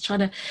in and she's trying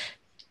to,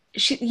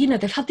 you know,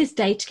 they've had this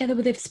day together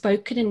where they've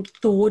spoken and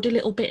thawed a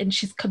little bit, and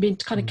she's come in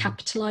to kind of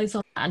capitalise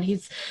on that, and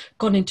he's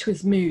gone into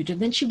his mood,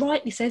 and then she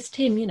rightly says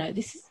to him,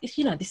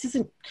 this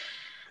isn't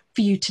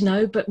for you to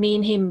know, but me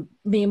and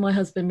my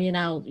husband, me and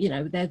Al, you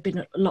know, there'd been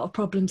a lot of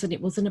problems and it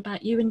wasn't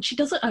about you, and she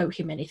doesn't owe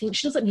him anything.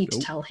 She doesn't need to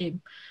tell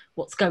him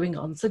what's going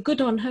on. So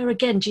good on her.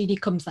 Again, Jeannie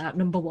comes out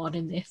number one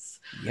in this.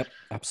 Yep,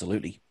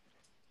 absolutely.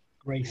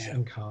 Grace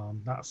and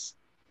calm. That's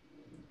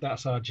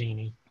our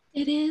Jeannie.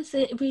 It is.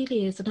 It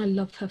really is. And I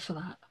love her for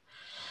that.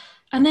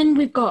 And then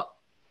we've got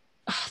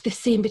this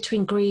scene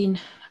between Green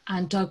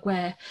and Doug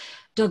where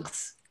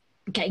Doug's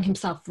getting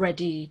himself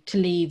ready to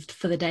leave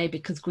for the day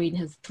because Green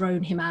has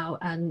thrown him out,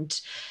 and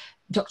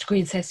Dr.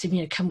 Green says to him,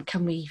 you know,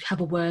 can we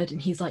have a word?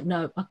 And he's like,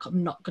 no,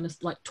 I'm not going to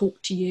like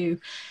talk to you.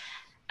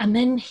 And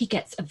then he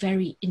gets a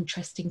very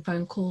interesting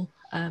phone call.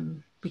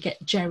 We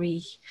get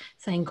Jerry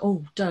saying,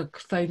 oh, Doug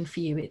phoned for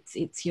you.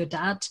 It's your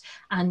dad.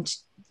 And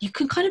you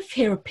can kind of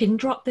hear a pin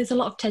drop. There's a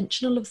lot of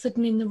tension all of a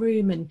sudden in the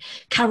room, and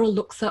Carol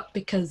looks up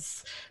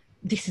because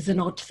this is an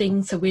odd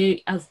thing. So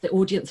we, as the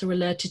audience, are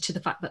alerted to the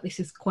fact that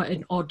this is quite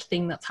an odd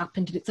thing that's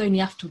happened. And it's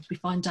only afterwards we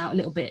find out a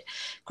little bit.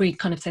 Green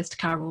kind of says to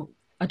Carol,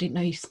 I didn't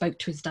know you spoke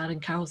to his dad.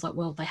 And Carol's like,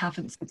 well, they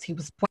haven't since he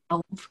was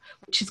 12,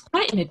 which is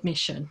quite an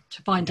admission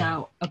to find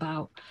out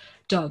about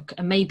Doug.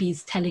 And maybe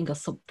he's telling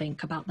us something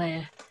about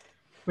their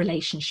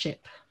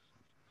relationship.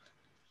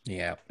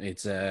 Yeah,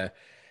 it's,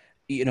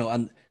 you know,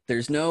 and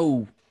there's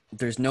no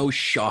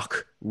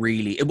shock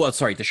really. Well,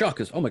 sorry, the shock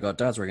is, oh my God,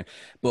 Dad's working.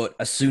 But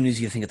as soon as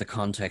you think of the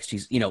context,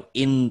 he's, you know,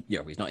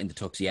 he's not in the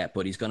tux yet,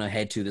 but he's going to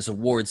head to this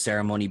award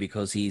ceremony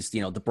because he's,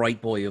 you know, the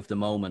bright boy of the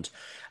moment.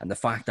 And the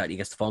fact that he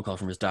gets the phone call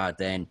from his dad,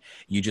 then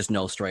you just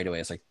know straight away,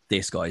 it's like,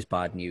 this guy's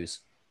bad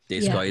news.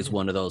 This guy is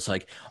one of those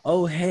like,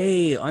 oh,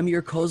 hey, I'm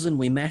your cousin.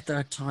 We met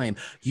that time.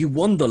 You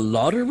won the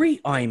lottery?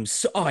 I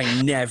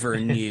never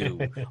knew.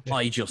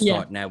 I just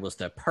thought now was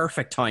the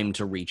perfect time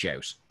to reach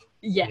out.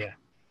 Yeah.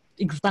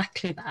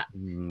 Exactly that.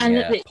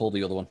 And pull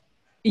the other one.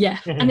 Yeah,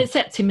 and it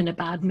sets him in a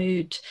bad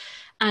mood.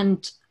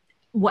 And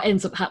what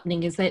ends up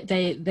happening is that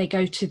they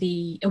go to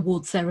the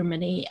award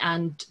ceremony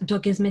and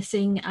Doug is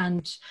missing,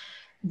 and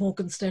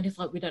Morgenstern is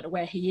like, we don't know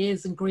where he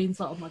is, and Green's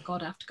like, oh my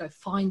God, I have to go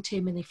find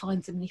him. And he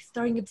finds him and he's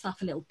throwing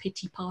himself a little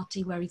pity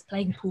party where he's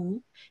playing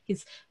pool,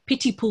 his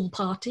pity pool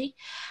party,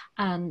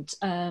 and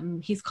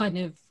he's kind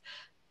of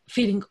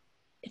feeling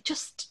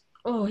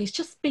he's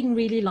just being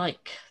really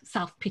like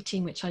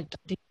self-pitying, which I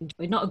did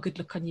enjoy. Not a good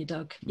look on you,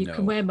 Doug. You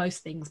can wear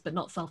most things, but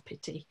not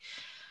self-pity.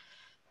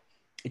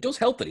 It does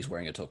help that he's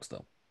wearing a tux,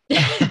 though.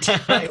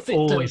 It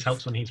always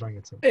helps when he's wearing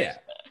a tux.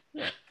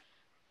 Yeah.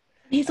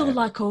 He's all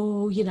like,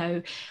 oh, you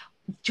know,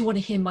 do you want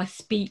to hear my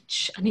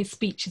speech? And his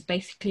speech is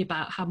basically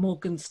about how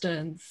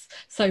Morgenstern's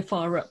so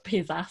far up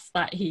his ass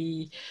that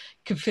he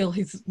can feel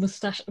his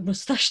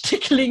mustache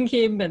tickling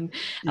him, and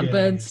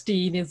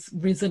Bernstein is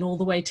risen all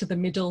the way to the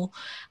middle,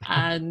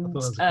 and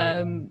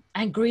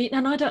Green.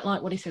 And I don't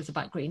like what he says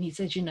about Green. He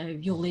says, you know,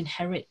 you'll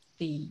inherit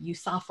you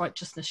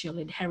self-righteousness, you'll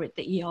inherit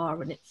the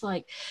ER. And it's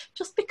like,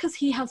 just because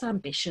he has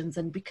ambitions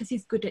and because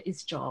he's good at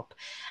his job,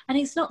 and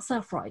he's not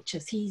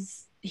self-righteous,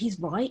 he's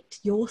right,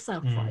 you're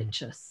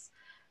self-righteous.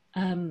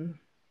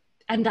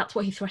 And that's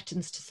what he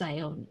threatens to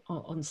say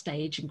on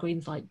stage, and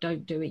Green's like,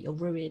 don't do it, you'll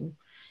ruin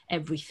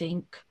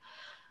everything.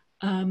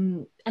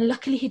 And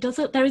luckily he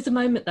doesn't. There is a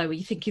moment though where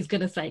you think he's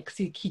going to say, because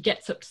he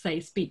gets up to say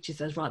his speech, he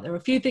says, right, there are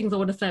a few things I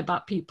want to say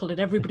about people, and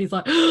everybody's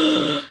like,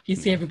 you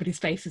see everybody's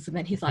faces, and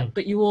then he's like,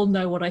 but you all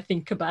know what I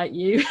think about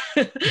you.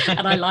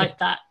 And I like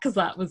that, because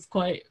that was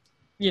quite,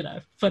 you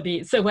know, funny.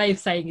 It's a way of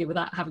saying it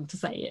without having to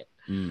say it.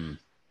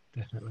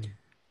 Definitely.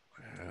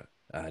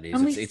 It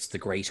is. It's the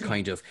great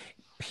kind of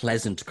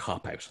pleasant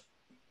cop-out.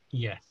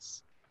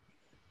 Yes.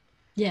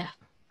 Yeah,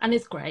 and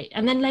it's great.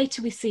 And then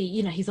later we see,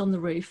 you know, he's on the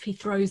roof. He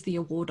throws the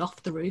award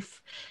off the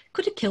roof.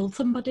 Could have killed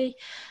somebody.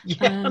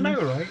 Yeah, I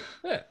know, right?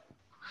 Yeah.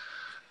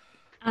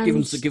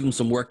 Give him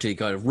some work to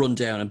kind of run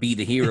down and be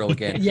the hero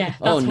again. Yeah.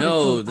 Oh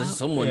no,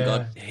 someone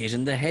got hit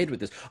in the head with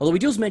this. Although he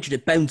does mention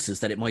it bounces,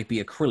 that it might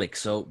be acrylic,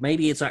 so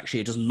maybe it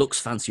just looks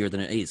fancier than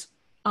it is.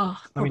 Oh,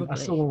 probably. I mean, I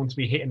still want to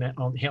be hit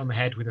on the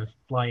head with a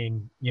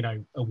flying, you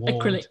know, award.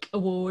 Acrylic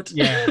award.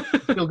 Yeah,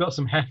 still got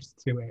some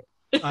heft to it.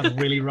 I'd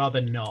really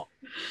rather not.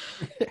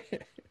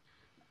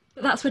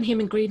 That's when him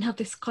and Green have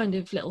this kind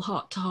of little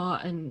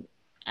heart-to-heart,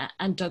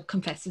 and Doug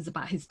confesses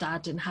about his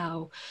dad and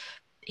how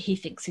he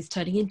thinks he's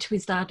turning into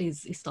his dad.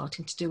 He's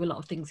starting to do a lot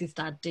of things his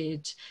dad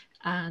did,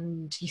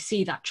 and you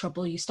see that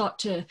trouble. You start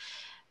to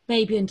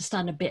maybe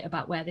understand a bit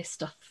about where this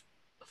stuff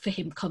for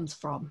him comes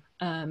from,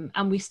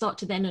 and we start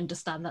to then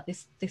understand that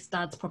this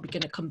dad's probably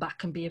going to come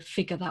back and be a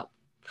figure that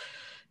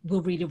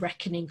will really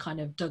reckon in kind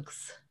of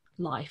Doug's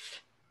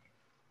life.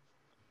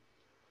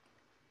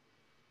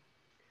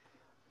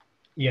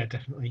 Yeah,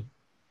 definitely.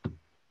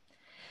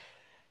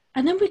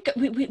 And then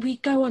we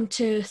go on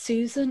to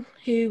Susan,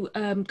 who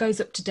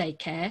goes up to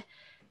daycare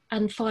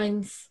and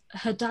finds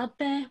her dad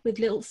there with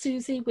little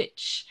Susie,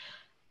 which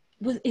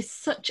is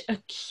such a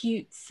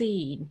cute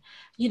scene.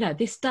 You know,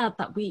 this dad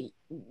that we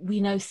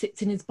know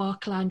sits in his bar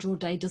lounge all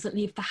day, doesn't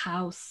leave the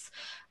house,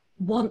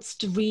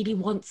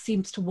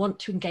 seems to want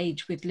to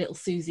engage with little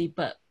Susie,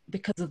 but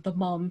because of the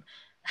mom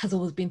has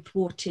always been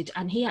thwarted.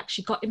 And he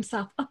actually got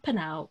himself up and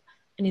out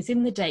and he's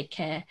in the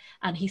daycare,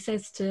 and he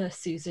says to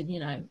Susan, you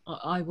know,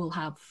 I will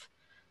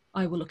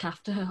look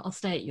after her. I'll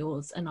stay at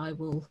yours, and I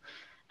will.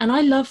 And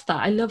I love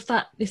that. I love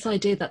that, this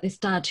idea that this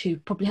dad, who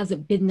probably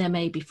hasn't been there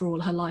maybe for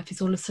all her life,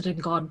 is all of a sudden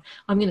gone,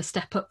 I'm going to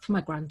step up for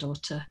my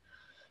granddaughter.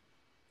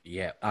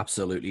 Yeah,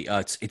 absolutely.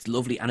 It's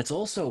lovely. And it's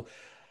also,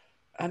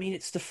 I mean,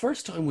 it's the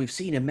first time we've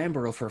seen a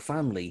member of her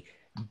family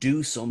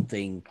do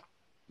something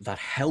that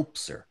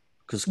helps her.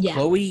 Because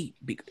Chloe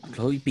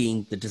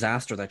being the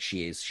disaster that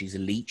she is, she's a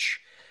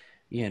leech,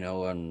 you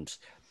know, and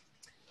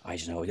I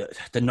don't know.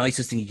 The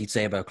nicest thing you could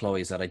say about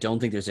Chloe is that I don't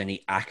think there's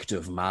any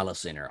active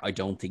malice in her. I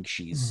don't think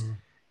she's,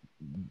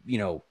 you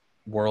know,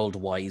 world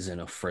wise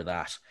enough for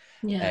that.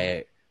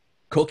 Yeah.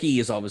 Cookie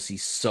is obviously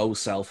so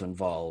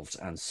self-involved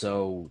and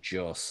so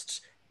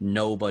just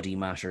nobody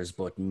matters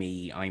but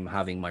me. I'm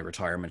having my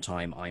retirement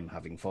time. I'm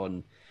having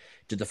fun.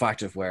 To the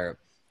fact of where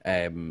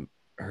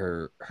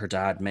her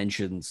dad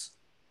mentions,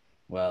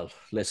 well,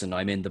 listen,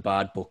 I'm in the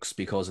bad books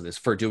because of this,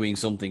 for doing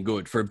something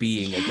good, for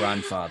being a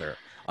grandfather.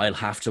 I'll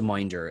have to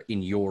mind her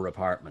in your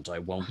apartment. I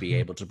won't be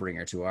able to bring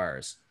her to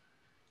ours.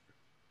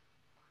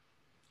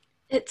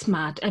 It's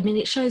mad. I mean,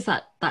 it shows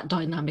that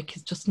dynamic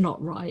is just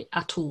not right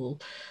at all.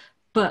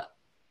 But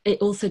it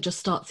also just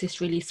starts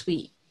this really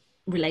sweet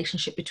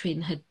relationship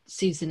between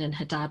Susan and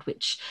her dad,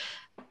 which,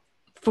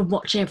 from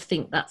watching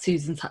everything that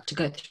Susan's had to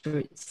go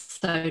through, it's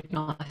so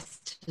nice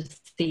to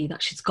see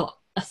that she's got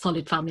a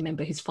solid family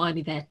member who's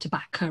finally there to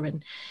back her,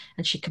 and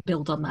she can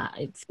build on that.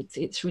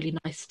 It's really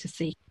nice to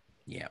see.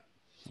 Yeah,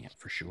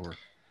 for sure.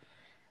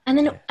 And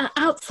then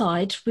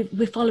outside,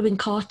 we're following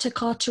Carter.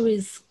 Carter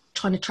is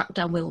trying to track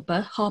down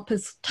Wilbur.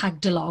 Harper's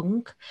tagged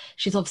along.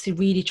 She's obviously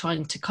really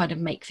trying to kind of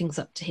make things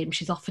up to him.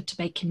 She's offered to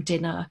make him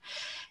dinner.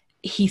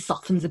 He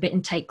softens a bit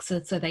and takes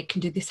her so they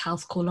can do this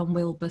house call on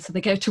Wilbur. So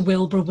they go to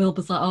Wilbur.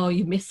 Wilbur's like, oh,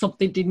 you missed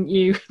something, didn't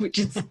you? Which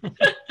is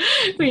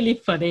really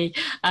funny.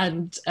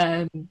 And,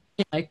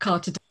 you know,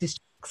 Carter does his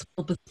tricks.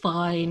 Wilbur's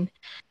fine.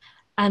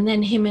 And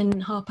then him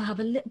and Harper have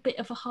a little bit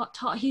of a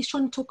heart-to-heart. He's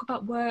trying to talk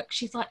about work.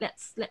 She's like,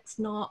 let's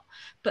not.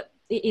 But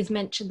it is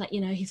mentioned that,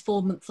 you know, he's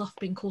 4 months off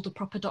being called a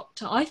proper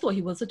doctor. I thought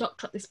he was a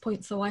doctor at this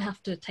point, so I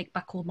have to take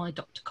back all my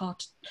Dr.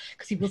 Carter,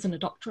 because he wasn't a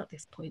doctor at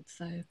this point.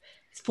 So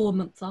he's 4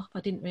 months off.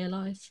 I didn't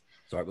realise.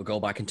 Sorry, we'll go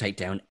back and take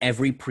down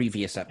every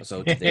previous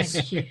episode to this.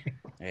 Thank you.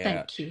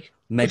 Thank you.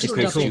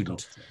 Medical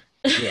student.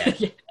 Yeah.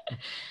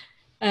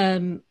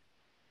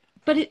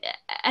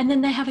 And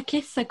then they have a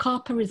kiss, so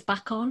Carper is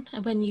back on,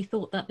 and when you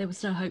thought that there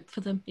was no hope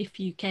for them, if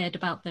you cared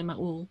about them at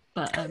all.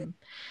 But,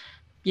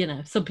 you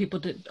know, some people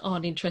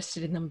aren't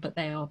interested in them, but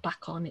they are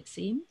back on, it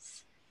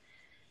seems.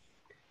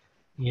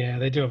 Yeah,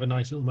 they do have a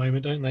nice little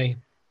moment, don't they?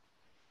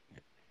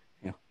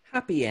 Yeah.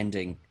 Happy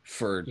ending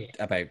for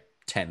about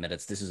 10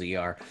 minutes. This is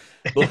ER.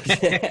 But,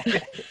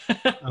 I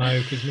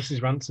know, because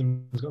Mrs.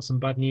 Ransom's got some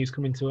bad news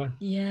coming to her.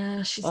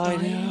 Yeah, she's dying.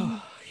 I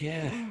know.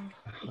 Yeah.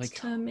 It's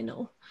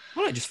terminal.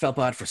 Well, I just felt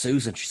bad for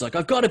Susan. She's like,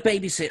 I've got to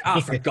babysit.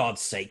 For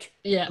God's sake.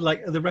 Yeah.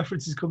 Like, the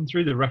references come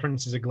through. The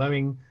references are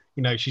glowing.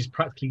 You know, she's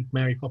practically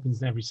Mary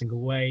Poppins in every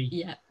single way.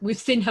 Yeah. We've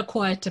seen her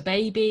quiet a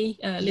baby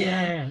earlier.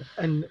 Yeah.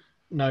 And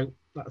no,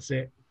 that's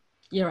it.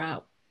 You're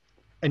out.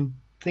 And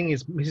thing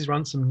is, Mrs.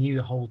 Ransom knew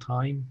the whole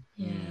time.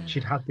 Yeah.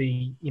 She'd had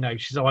the, you know,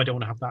 she's, I don't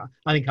want to have that.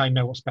 I think I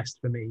know what's best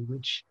for me,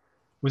 which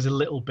was a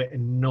little bit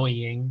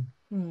annoying.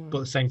 But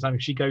at the same time,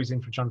 if she goes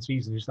in for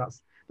transfusions,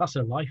 that's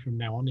her life from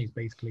now on, is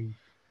basically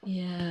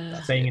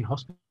staying in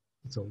hospital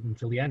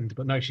until the end.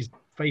 But no, she's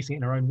facing it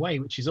in her own way,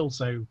 which is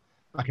also,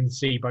 I can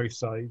see both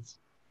sides.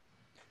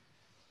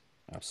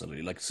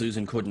 Absolutely. Like,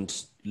 Susan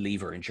couldn't leave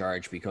her in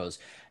charge, because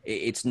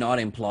it's not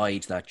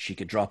implied that she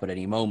could drop at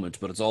any moment,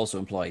 but it's also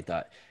implied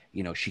that,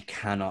 you know, she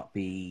cannot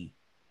be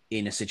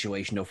in a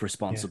situation of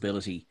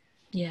responsibility.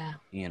 Yeah.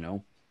 You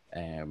know,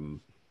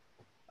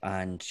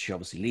 and she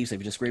obviously leaves. They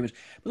have a disagreement,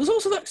 but there's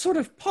also that sort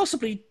of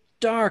possibly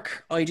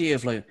dark idea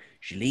of, like,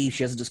 she leaves,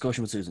 she has a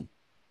discussion with Susan.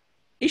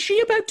 Is she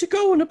about to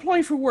go and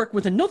apply for work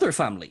with another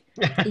family?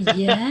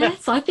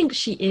 Yes, I think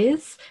she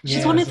is.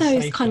 She's one of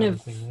those kind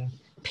of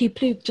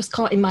people who just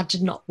can't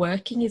imagine not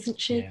working, isn't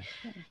she? Yeah.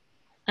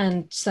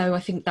 And so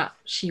I think that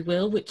she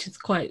will, which is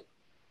quite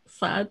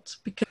sad,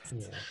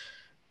 because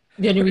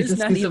the only reason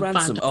Nanny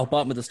Ransom. Oh,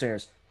 bottom of the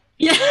stairs.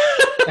 Yeah.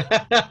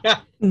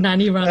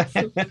 Nanny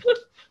Ransom.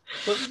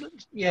 But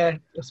yeah,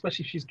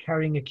 especially if she's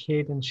carrying a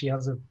kid and she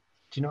has a, do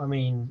you know what I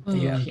mean? A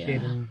young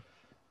kid, and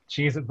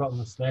she is at the bottom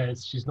of the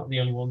stairs. She's not the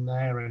only one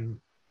there, and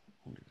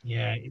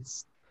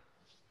it's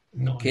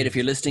not. Kid, if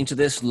you're listening to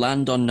this,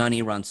 land on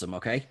Nanny Ransom,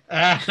 okay?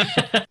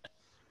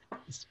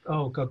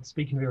 Oh God!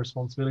 Speaking of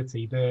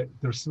irresponsibility, the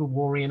Civil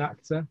War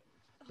reenactor.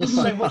 There's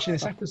so much in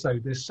this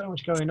episode. There's so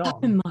much going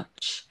on. So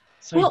much.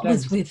 So what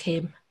was with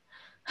him?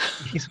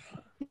 He's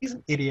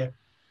an idiot.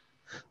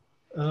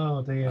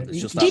 Oh dear.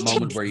 There's just that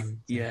moment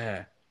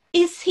where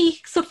Is he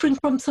suffering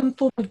from some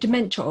form of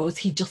dementia, or is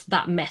he just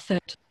that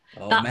method?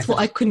 That's what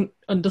I couldn't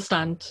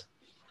understand.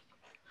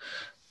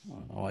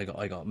 Oh, I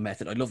got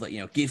method. I love that,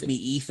 you know, give me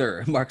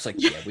ether. Mark's like,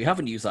 we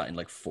haven't used that in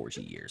like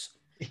 40 years.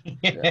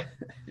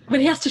 But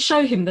he has to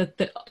show him that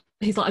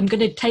he's like, I'm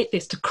going to take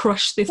this to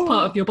crush this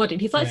part of your body.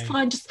 And he's like, it's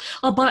fine, just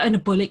I'll bite on a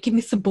bullet. Give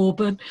me some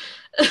bourbon.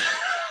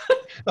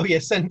 Oh yeah,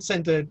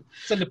 send a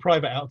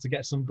private out to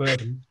get some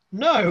bourbon.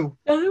 No,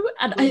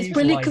 and it's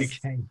brilliant because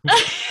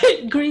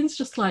Green's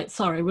just like,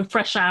 sorry, we're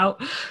fresh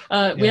out.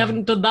 We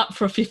haven't done that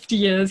for 50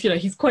 years. You know,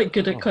 he's quite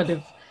good at kind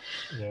of.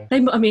 Yeah.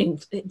 I mean,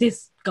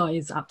 this guy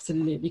is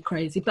absolutely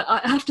crazy. But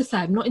I have to say,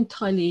 I'm not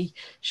entirely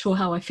sure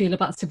how I feel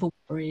about Civil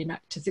War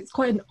reenactors. It's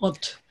quite an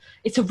odd.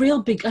 It's a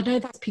real big. I know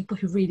there's people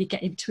who really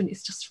get into it. And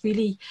it's just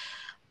really.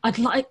 I'd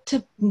like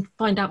to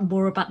find out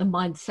more about the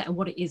mindset and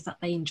what it is that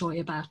they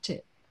enjoy about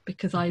it.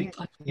 Because I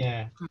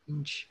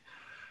cringe.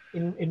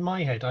 In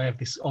my head, I have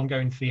this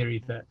ongoing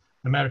theory that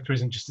America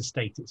isn't just a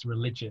state; it's a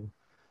religion.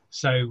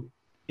 So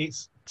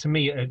it's, to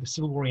me, the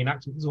Civil War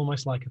reenactment is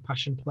almost like a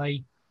passion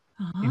play.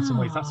 In some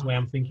ways, that's the way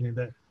I'm thinking of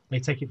that. They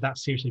take it that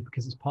seriously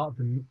because it's part of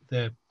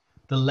the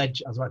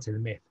legend. I was about to say the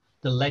myth,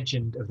 the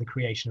legend of the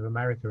creation of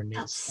America, and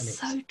it's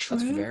so true.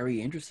 That's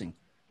very interesting.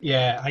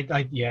 Yeah,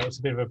 it's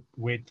a bit of a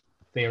weird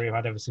theory I've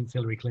had ever since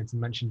Hillary Clinton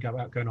mentioned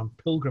about going on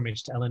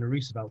pilgrimage to Eleanor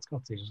Roosevelt's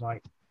cottage. It's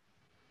like,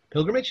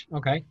 pilgrimage?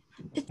 Okay.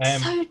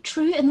 It's so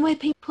true. And the way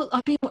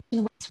I've been watching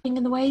The West Wing,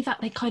 and the way that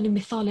they kind of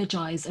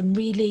mythologize and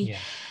really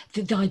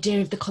the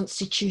idea of the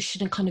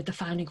Constitution and kind of the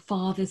founding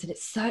fathers. And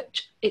it's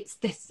such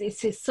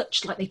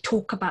like they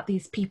talk about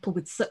these people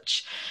with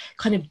such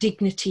kind of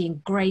dignity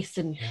and grace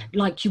and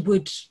like you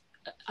would.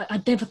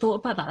 I'd never thought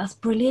about that. That's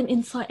brilliant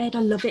insight, Ed. I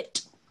love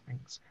it.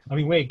 Thanks. I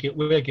mean, we're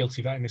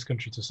guilty of that in this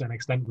country to a certain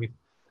extent with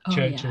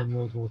Churchill and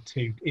World War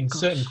II in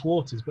certain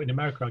quarters. But in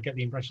America, I get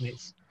the impression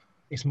it's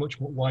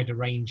much more wider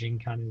ranging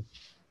kind of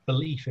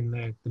belief in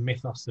the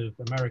mythos of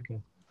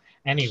America.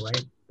 Anyway,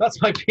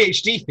 that's my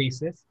PhD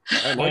thesis.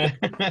 I like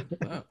it.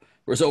 Wow.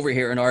 Whereas over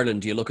here in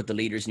Ireland, you look at the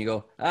leaders and you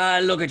go,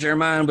 look at your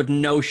man with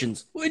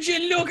notions. Would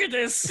you look at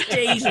the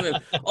state of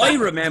him? I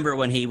remember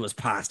when he was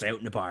passed out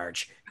in the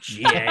barge.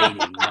 Gee,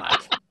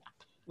 like.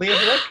 Leo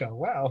Varadkar,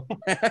 wow.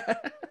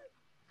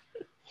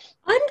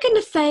 I'm going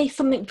to say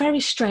something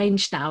very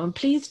strange now, and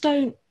please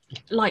don't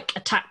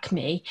attack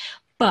me.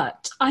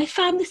 But I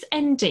found this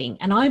ending,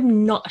 and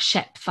I'm not a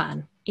Shep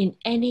fan in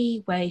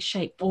any way,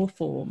 shape or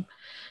form.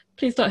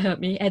 Please don't hurt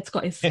me. Ed's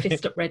got his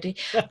fist up ready.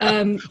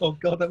 Oh,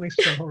 God, that makes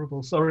me so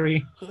horrible.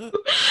 Sorry.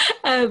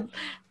 I'm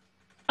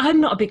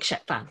not a big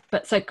Shep fan.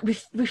 But so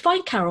we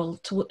find Carol,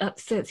 so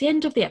it's the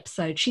end of the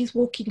episode. She's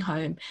walking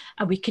home,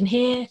 and we can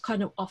hear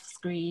kind of off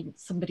screen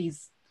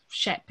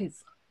Shep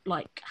is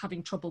like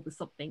having trouble with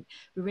something.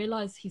 We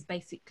realise he's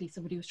basically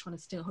somebody was trying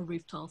to steal her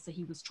roof tile, so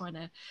he was trying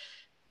to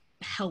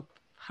help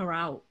her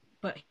out,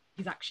 but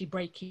he's actually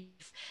breaking.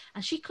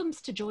 And she comes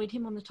to join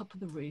him on the top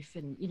of the roof,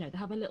 and you know, they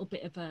have a little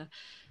bit of a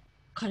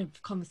kind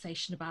of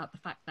conversation about the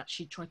fact that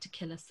she tried to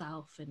kill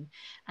herself,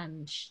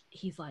 and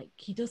he's like,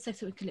 he does say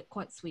something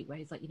quite sweet where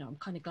he's like, you know, I'm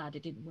kind of glad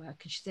it didn't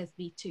work, and she says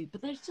me too.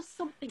 But there's just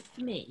something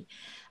for me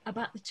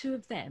about the two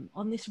of them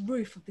on this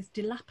roof of this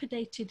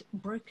dilapidated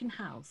broken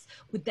house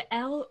with the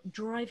L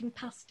driving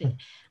past it,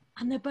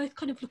 and they're both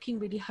kind of looking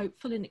really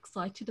hopeful and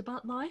excited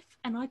about life.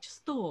 And I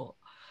just thought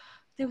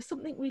there was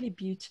something really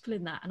beautiful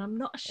in that. And I'm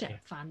not a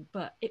Shep fan,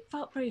 but it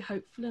felt very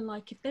hopeful. And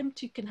like, if them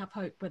two can have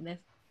hope when they're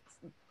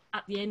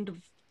at the end of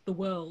the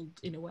world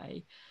in a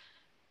way,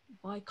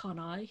 why can't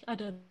I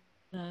don't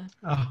know.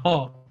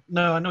 Oh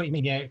no, I know what you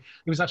mean. Yeah, it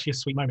was actually a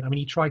sweet moment. I mean,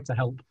 he tried to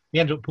help. He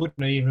ended up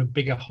putting an even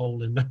bigger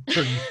hole in the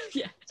roof.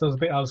 So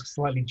I was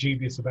slightly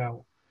dubious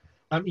about.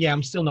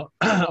 I'm still not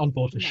on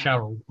board for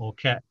Cheryl or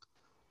Kep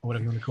or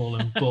whatever you want to call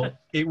him, but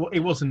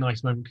it was a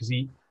nice moment because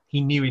he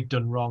knew he'd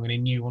done wrong, and he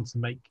knew he wanted to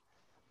make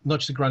not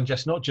just a grand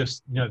gesture, not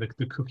just, you know,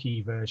 the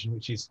cookie version,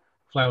 which is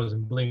flowers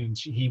and balloons.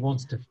 He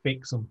wanted to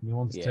fix something. He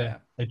wanted to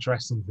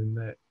address something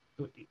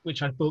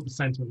which I thought the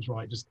sentiment was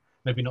right, just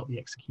maybe not the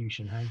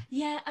execution. Hey?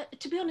 Yeah,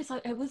 to be honest,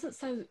 I wasn't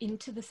so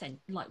into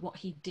like what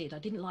he did. I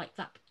didn't like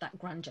that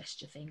grand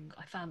gesture thing.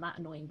 I found that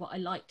annoying. What I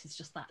liked is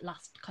just that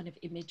last kind of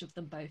image of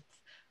them both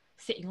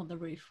sitting on the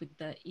roof with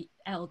the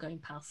L going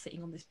past,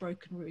 sitting on this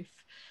broken roof,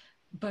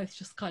 both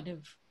just kind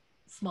of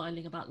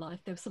smiling about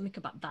life. There was something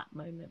about that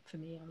moment for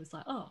me. I was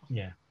like, oh,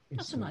 yeah,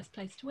 that's a nice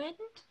place to end.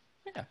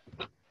 Yeah.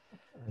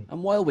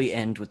 And while we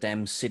end with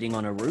them sitting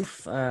on a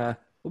roof, will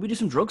we do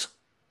some drugs?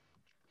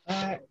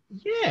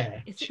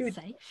 Yeah. Is it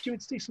safe? Should we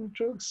do some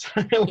drugs?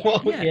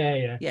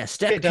 Yeah,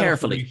 step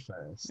carefully.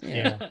 First.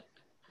 Yeah.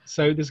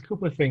 So there's a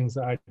couple of things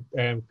that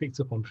I picked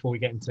up on before we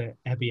get into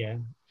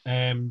Ebier.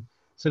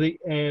 So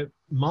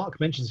Mark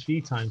mentions a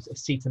few times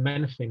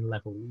acetaminophen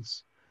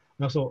levels.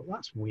 And I thought,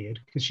 that's weird,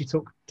 because she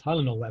took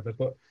Tylenol, whatever,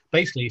 but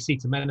basically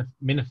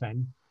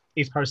acetaminophen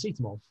is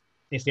paracetamol.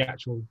 It's the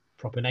actual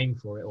proper name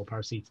for it, or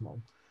paracetamol.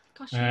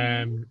 Gosh,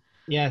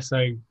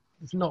 so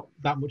it's not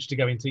that much to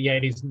go into. Yeah,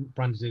 it is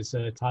branded as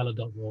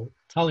Tylenol or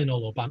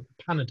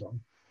Panadol.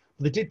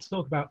 But they did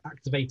talk about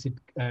activated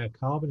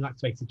carbon,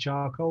 activated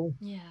charcoal.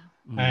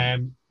 Yeah.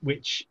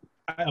 Which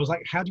I was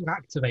like, how do you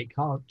activate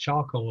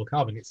charcoal or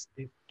carbon?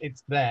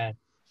 It's there,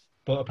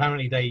 but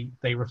apparently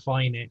they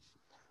refine it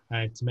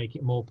to make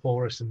it more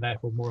porous and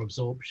therefore more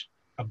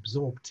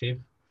absorptive.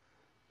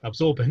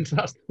 absorbent.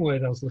 That's the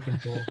word I was looking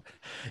for.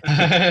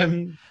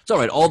 It's all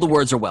right. All the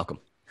words are welcome.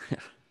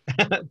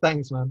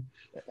 Thanks, man.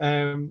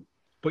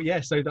 But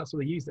yeah, so that's what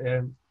they use.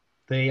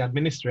 They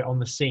administer it on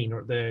the scene or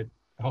at the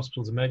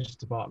hospital's emergency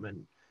department,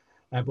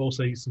 but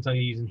also sometimes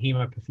using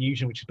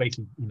hemoperfusion, which is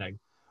basically,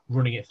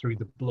 running it through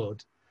the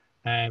blood.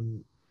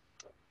 And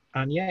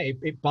yeah,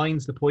 it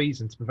binds the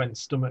poison to prevent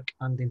stomach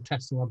and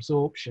intestinal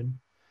absorption.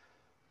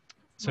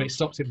 So it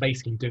stops it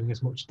basically doing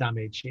as much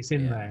damage. It's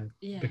in there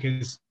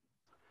because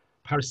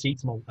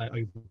paracetamol,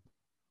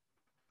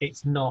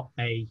 it's not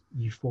a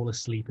you fall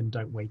asleep and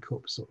don't wake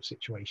up sort of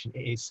situation.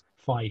 It is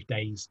 5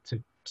 days to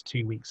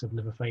 2 weeks of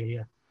liver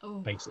failure,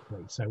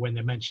 basically. So when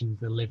they mentioned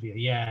the liver,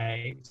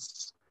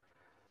 it's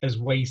as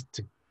ways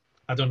to,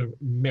 I don't know,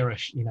 mirror,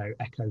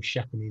 echo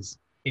Shep and his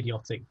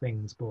idiotic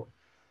things, but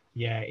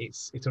yeah,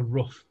 it's a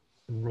rough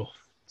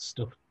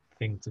stuff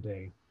thing to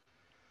do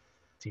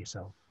to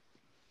yourself.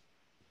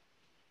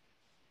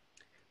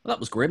 Well, that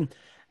was grim.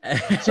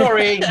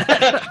 Sorry.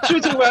 Should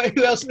we talk about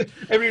who else?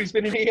 Everyone's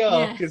been in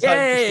ER.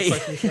 Yay!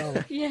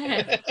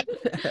 Yeah.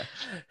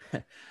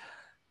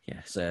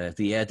 Yes,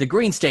 the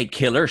Green State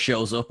Killer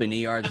shows up in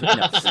ER.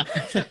 No.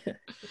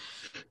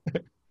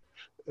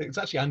 It's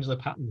actually Angela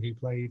Patton who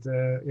played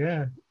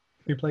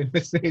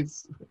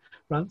Mrs.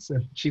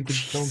 Ransom. She's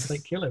the Golden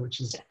State Killer,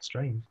 which is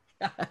strange.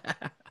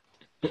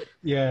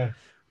 Yeah.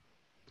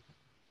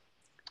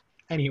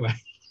 Anyway.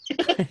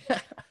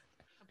 Have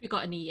you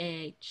got any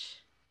AH?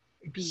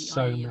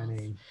 So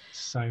many.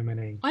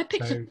 I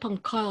picked up on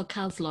Kyle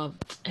Kaslov,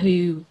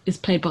 who is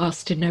played by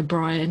Austin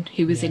O'Brien,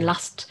 who was in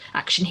Last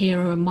Action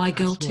Hero and My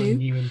Girl 2. I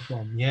knew him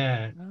from.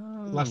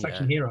 Last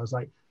Action Hero. I was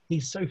like,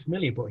 he's so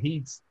familiar, but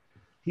he's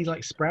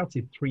like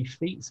sprouted 3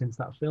 feet since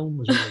that film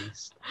was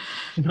released.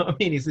 You know what I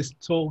mean? He's this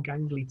tall,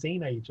 gangly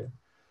teenager.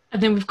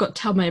 And then we've got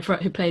Talma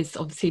Everett, who plays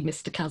obviously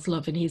Mr.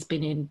 Kaslov, and he's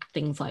been in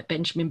things like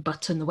Benjamin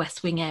Button, The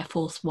West Wing, Air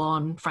Force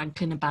One,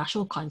 Franklin and Bash,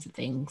 all kinds of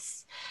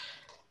things.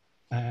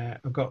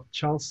 I've got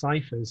Charles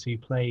Cyphers, who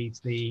played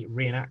the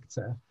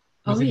reenactor.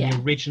 He was in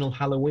the original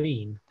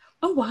Halloween.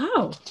 Oh,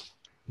 wow.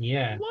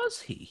 Yeah.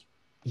 Was he?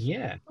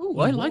 Yeah. Oh,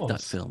 I like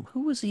that film.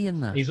 Who was he in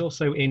that? He's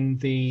also in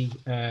the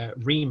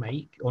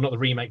remake, or not the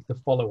remake, the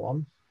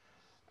follow-on,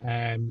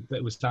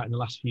 that was started in the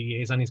last few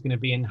years, and he's going to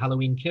be in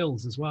Halloween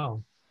Kills as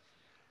well.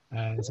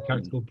 There's a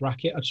character called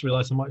Brackett. I just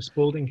realised I might have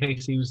spoiled it in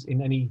case he was in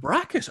any...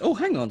 Brackett? Oh,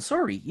 hang on.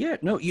 Sorry. Yeah,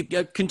 no, you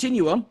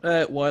continue on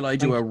while I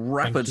do a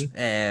rapid...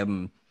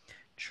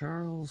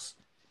 Charles.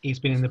 He's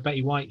been in the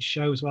Betty White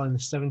show as well in the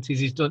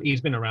 70s.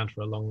 He's been around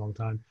for a long, long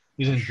time.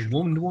 He's in the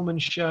Wonder Woman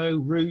show,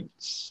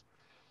 Roots,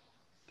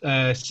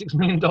 $6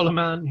 Million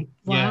Man.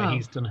 Wow. Yeah,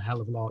 he's done a hell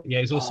of a lot.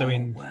 Yeah, he's also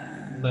in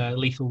the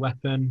Lethal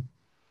Weapon.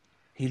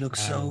 He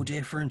looks so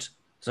different.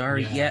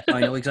 Sorry, I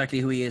know exactly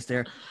who he is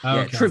there.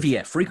 Okay.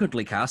 Trivia,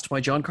 frequently cast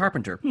by John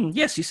Carpenter.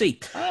 Yes, you see.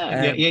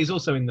 He's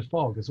also in The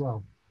Fog as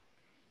well.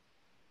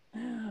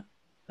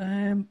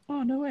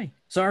 Oh, no way.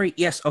 Sorry.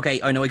 Yes. Okay.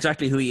 I know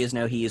exactly who he is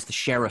now. He is the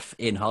sheriff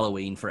in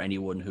Halloween for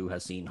anyone who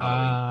has seen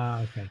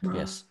Halloween. Okay.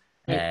 Yes.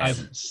 I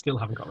still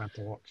haven't got around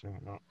to watching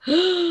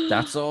it.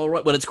 That's all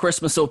right. Well, it's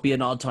Christmas, so it'd be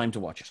an odd time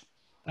to watch it.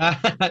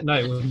 No,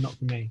 it was not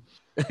for me.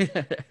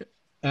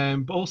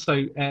 But also,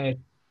 the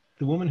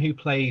woman who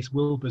plays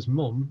Wilbur's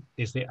mum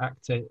is the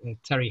actor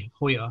Terry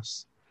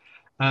Hoyos.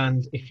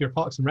 And if you're a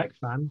Parks and Rec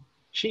fan,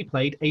 she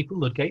played April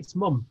Ludgate's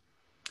mum.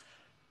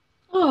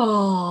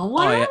 Oh,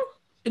 wow.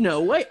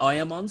 No way. I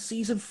am on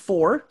season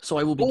 4, so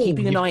I will be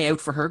keeping an eye out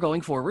for her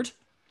going forward.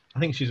 I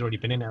think she's already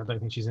been in it. I don't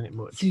think she's in it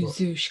much.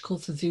 Zuzu. She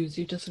calls her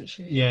Zuzu, doesn't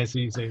she? Yeah,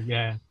 Zuzu,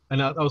 yeah. And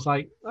I was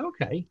like,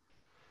 okay.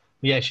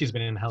 Yeah, she's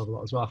been in a hell of a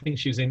lot as well. I think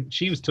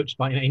she was touched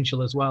by an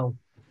angel as well.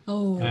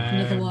 Oh,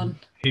 another one.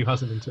 Who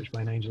hasn't been touched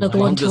by an angel? Another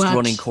one just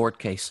running court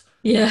case.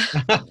 Yeah.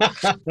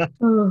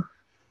 Oh.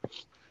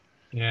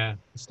 Yeah,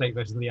 the state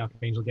versus the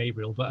Archangel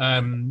Gabriel. But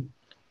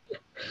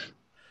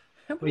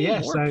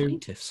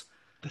plaintiffs?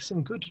 There's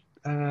some good...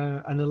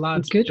 and the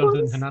lad,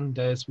 Jonathan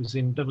Hernandez, was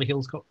in Beverly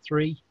Hills Cop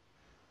 3.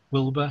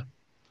 Wilbur.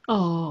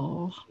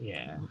 Oh.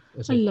 Yeah.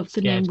 I love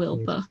the name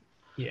Wilbur.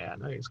 Yeah,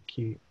 no, it's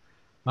cute.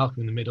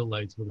 Malcolm in the Middle,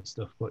 loads of other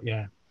stuff. But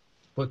yeah.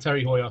 But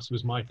Terry Hoyos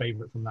was my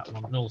favourite from that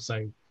one. And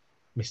also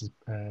Mrs.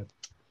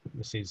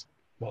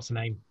 What's her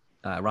name?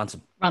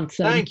 Ransom.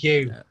 Thank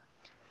you.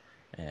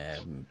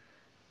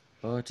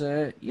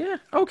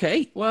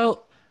 Okay.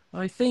 Well,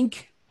 I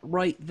think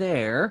right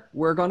there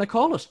we're going to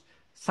call it.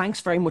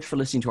 Thanks very much for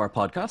listening to our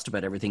podcast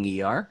about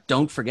everything ER.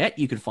 Don't forget,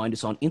 you can find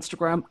us on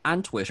Instagram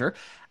and Twitter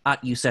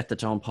at You Set the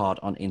Tone Pod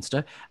on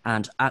Insta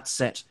and at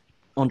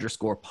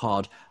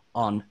set_pod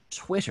on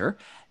Twitter.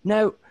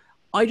 Now,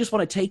 I just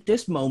want to take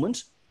this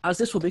moment, as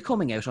this will be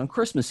coming out on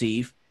Christmas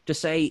Eve, to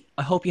say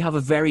I hope you have a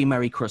very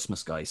Merry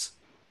Christmas, guys.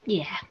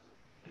 Yeah.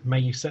 May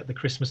you set the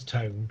Christmas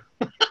tone.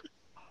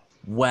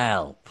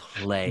 Well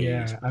played.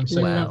 Yeah, I'm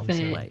so well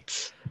played.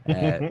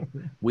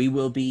 We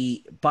will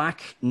be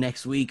back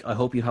next week. I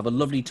hope you have a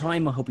lovely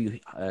time. I hope you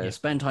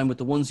spend time with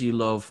the ones you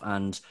love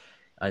and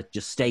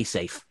just stay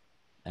safe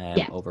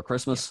over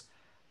Christmas.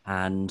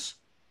 And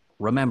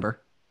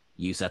remember,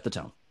 you set the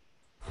tone.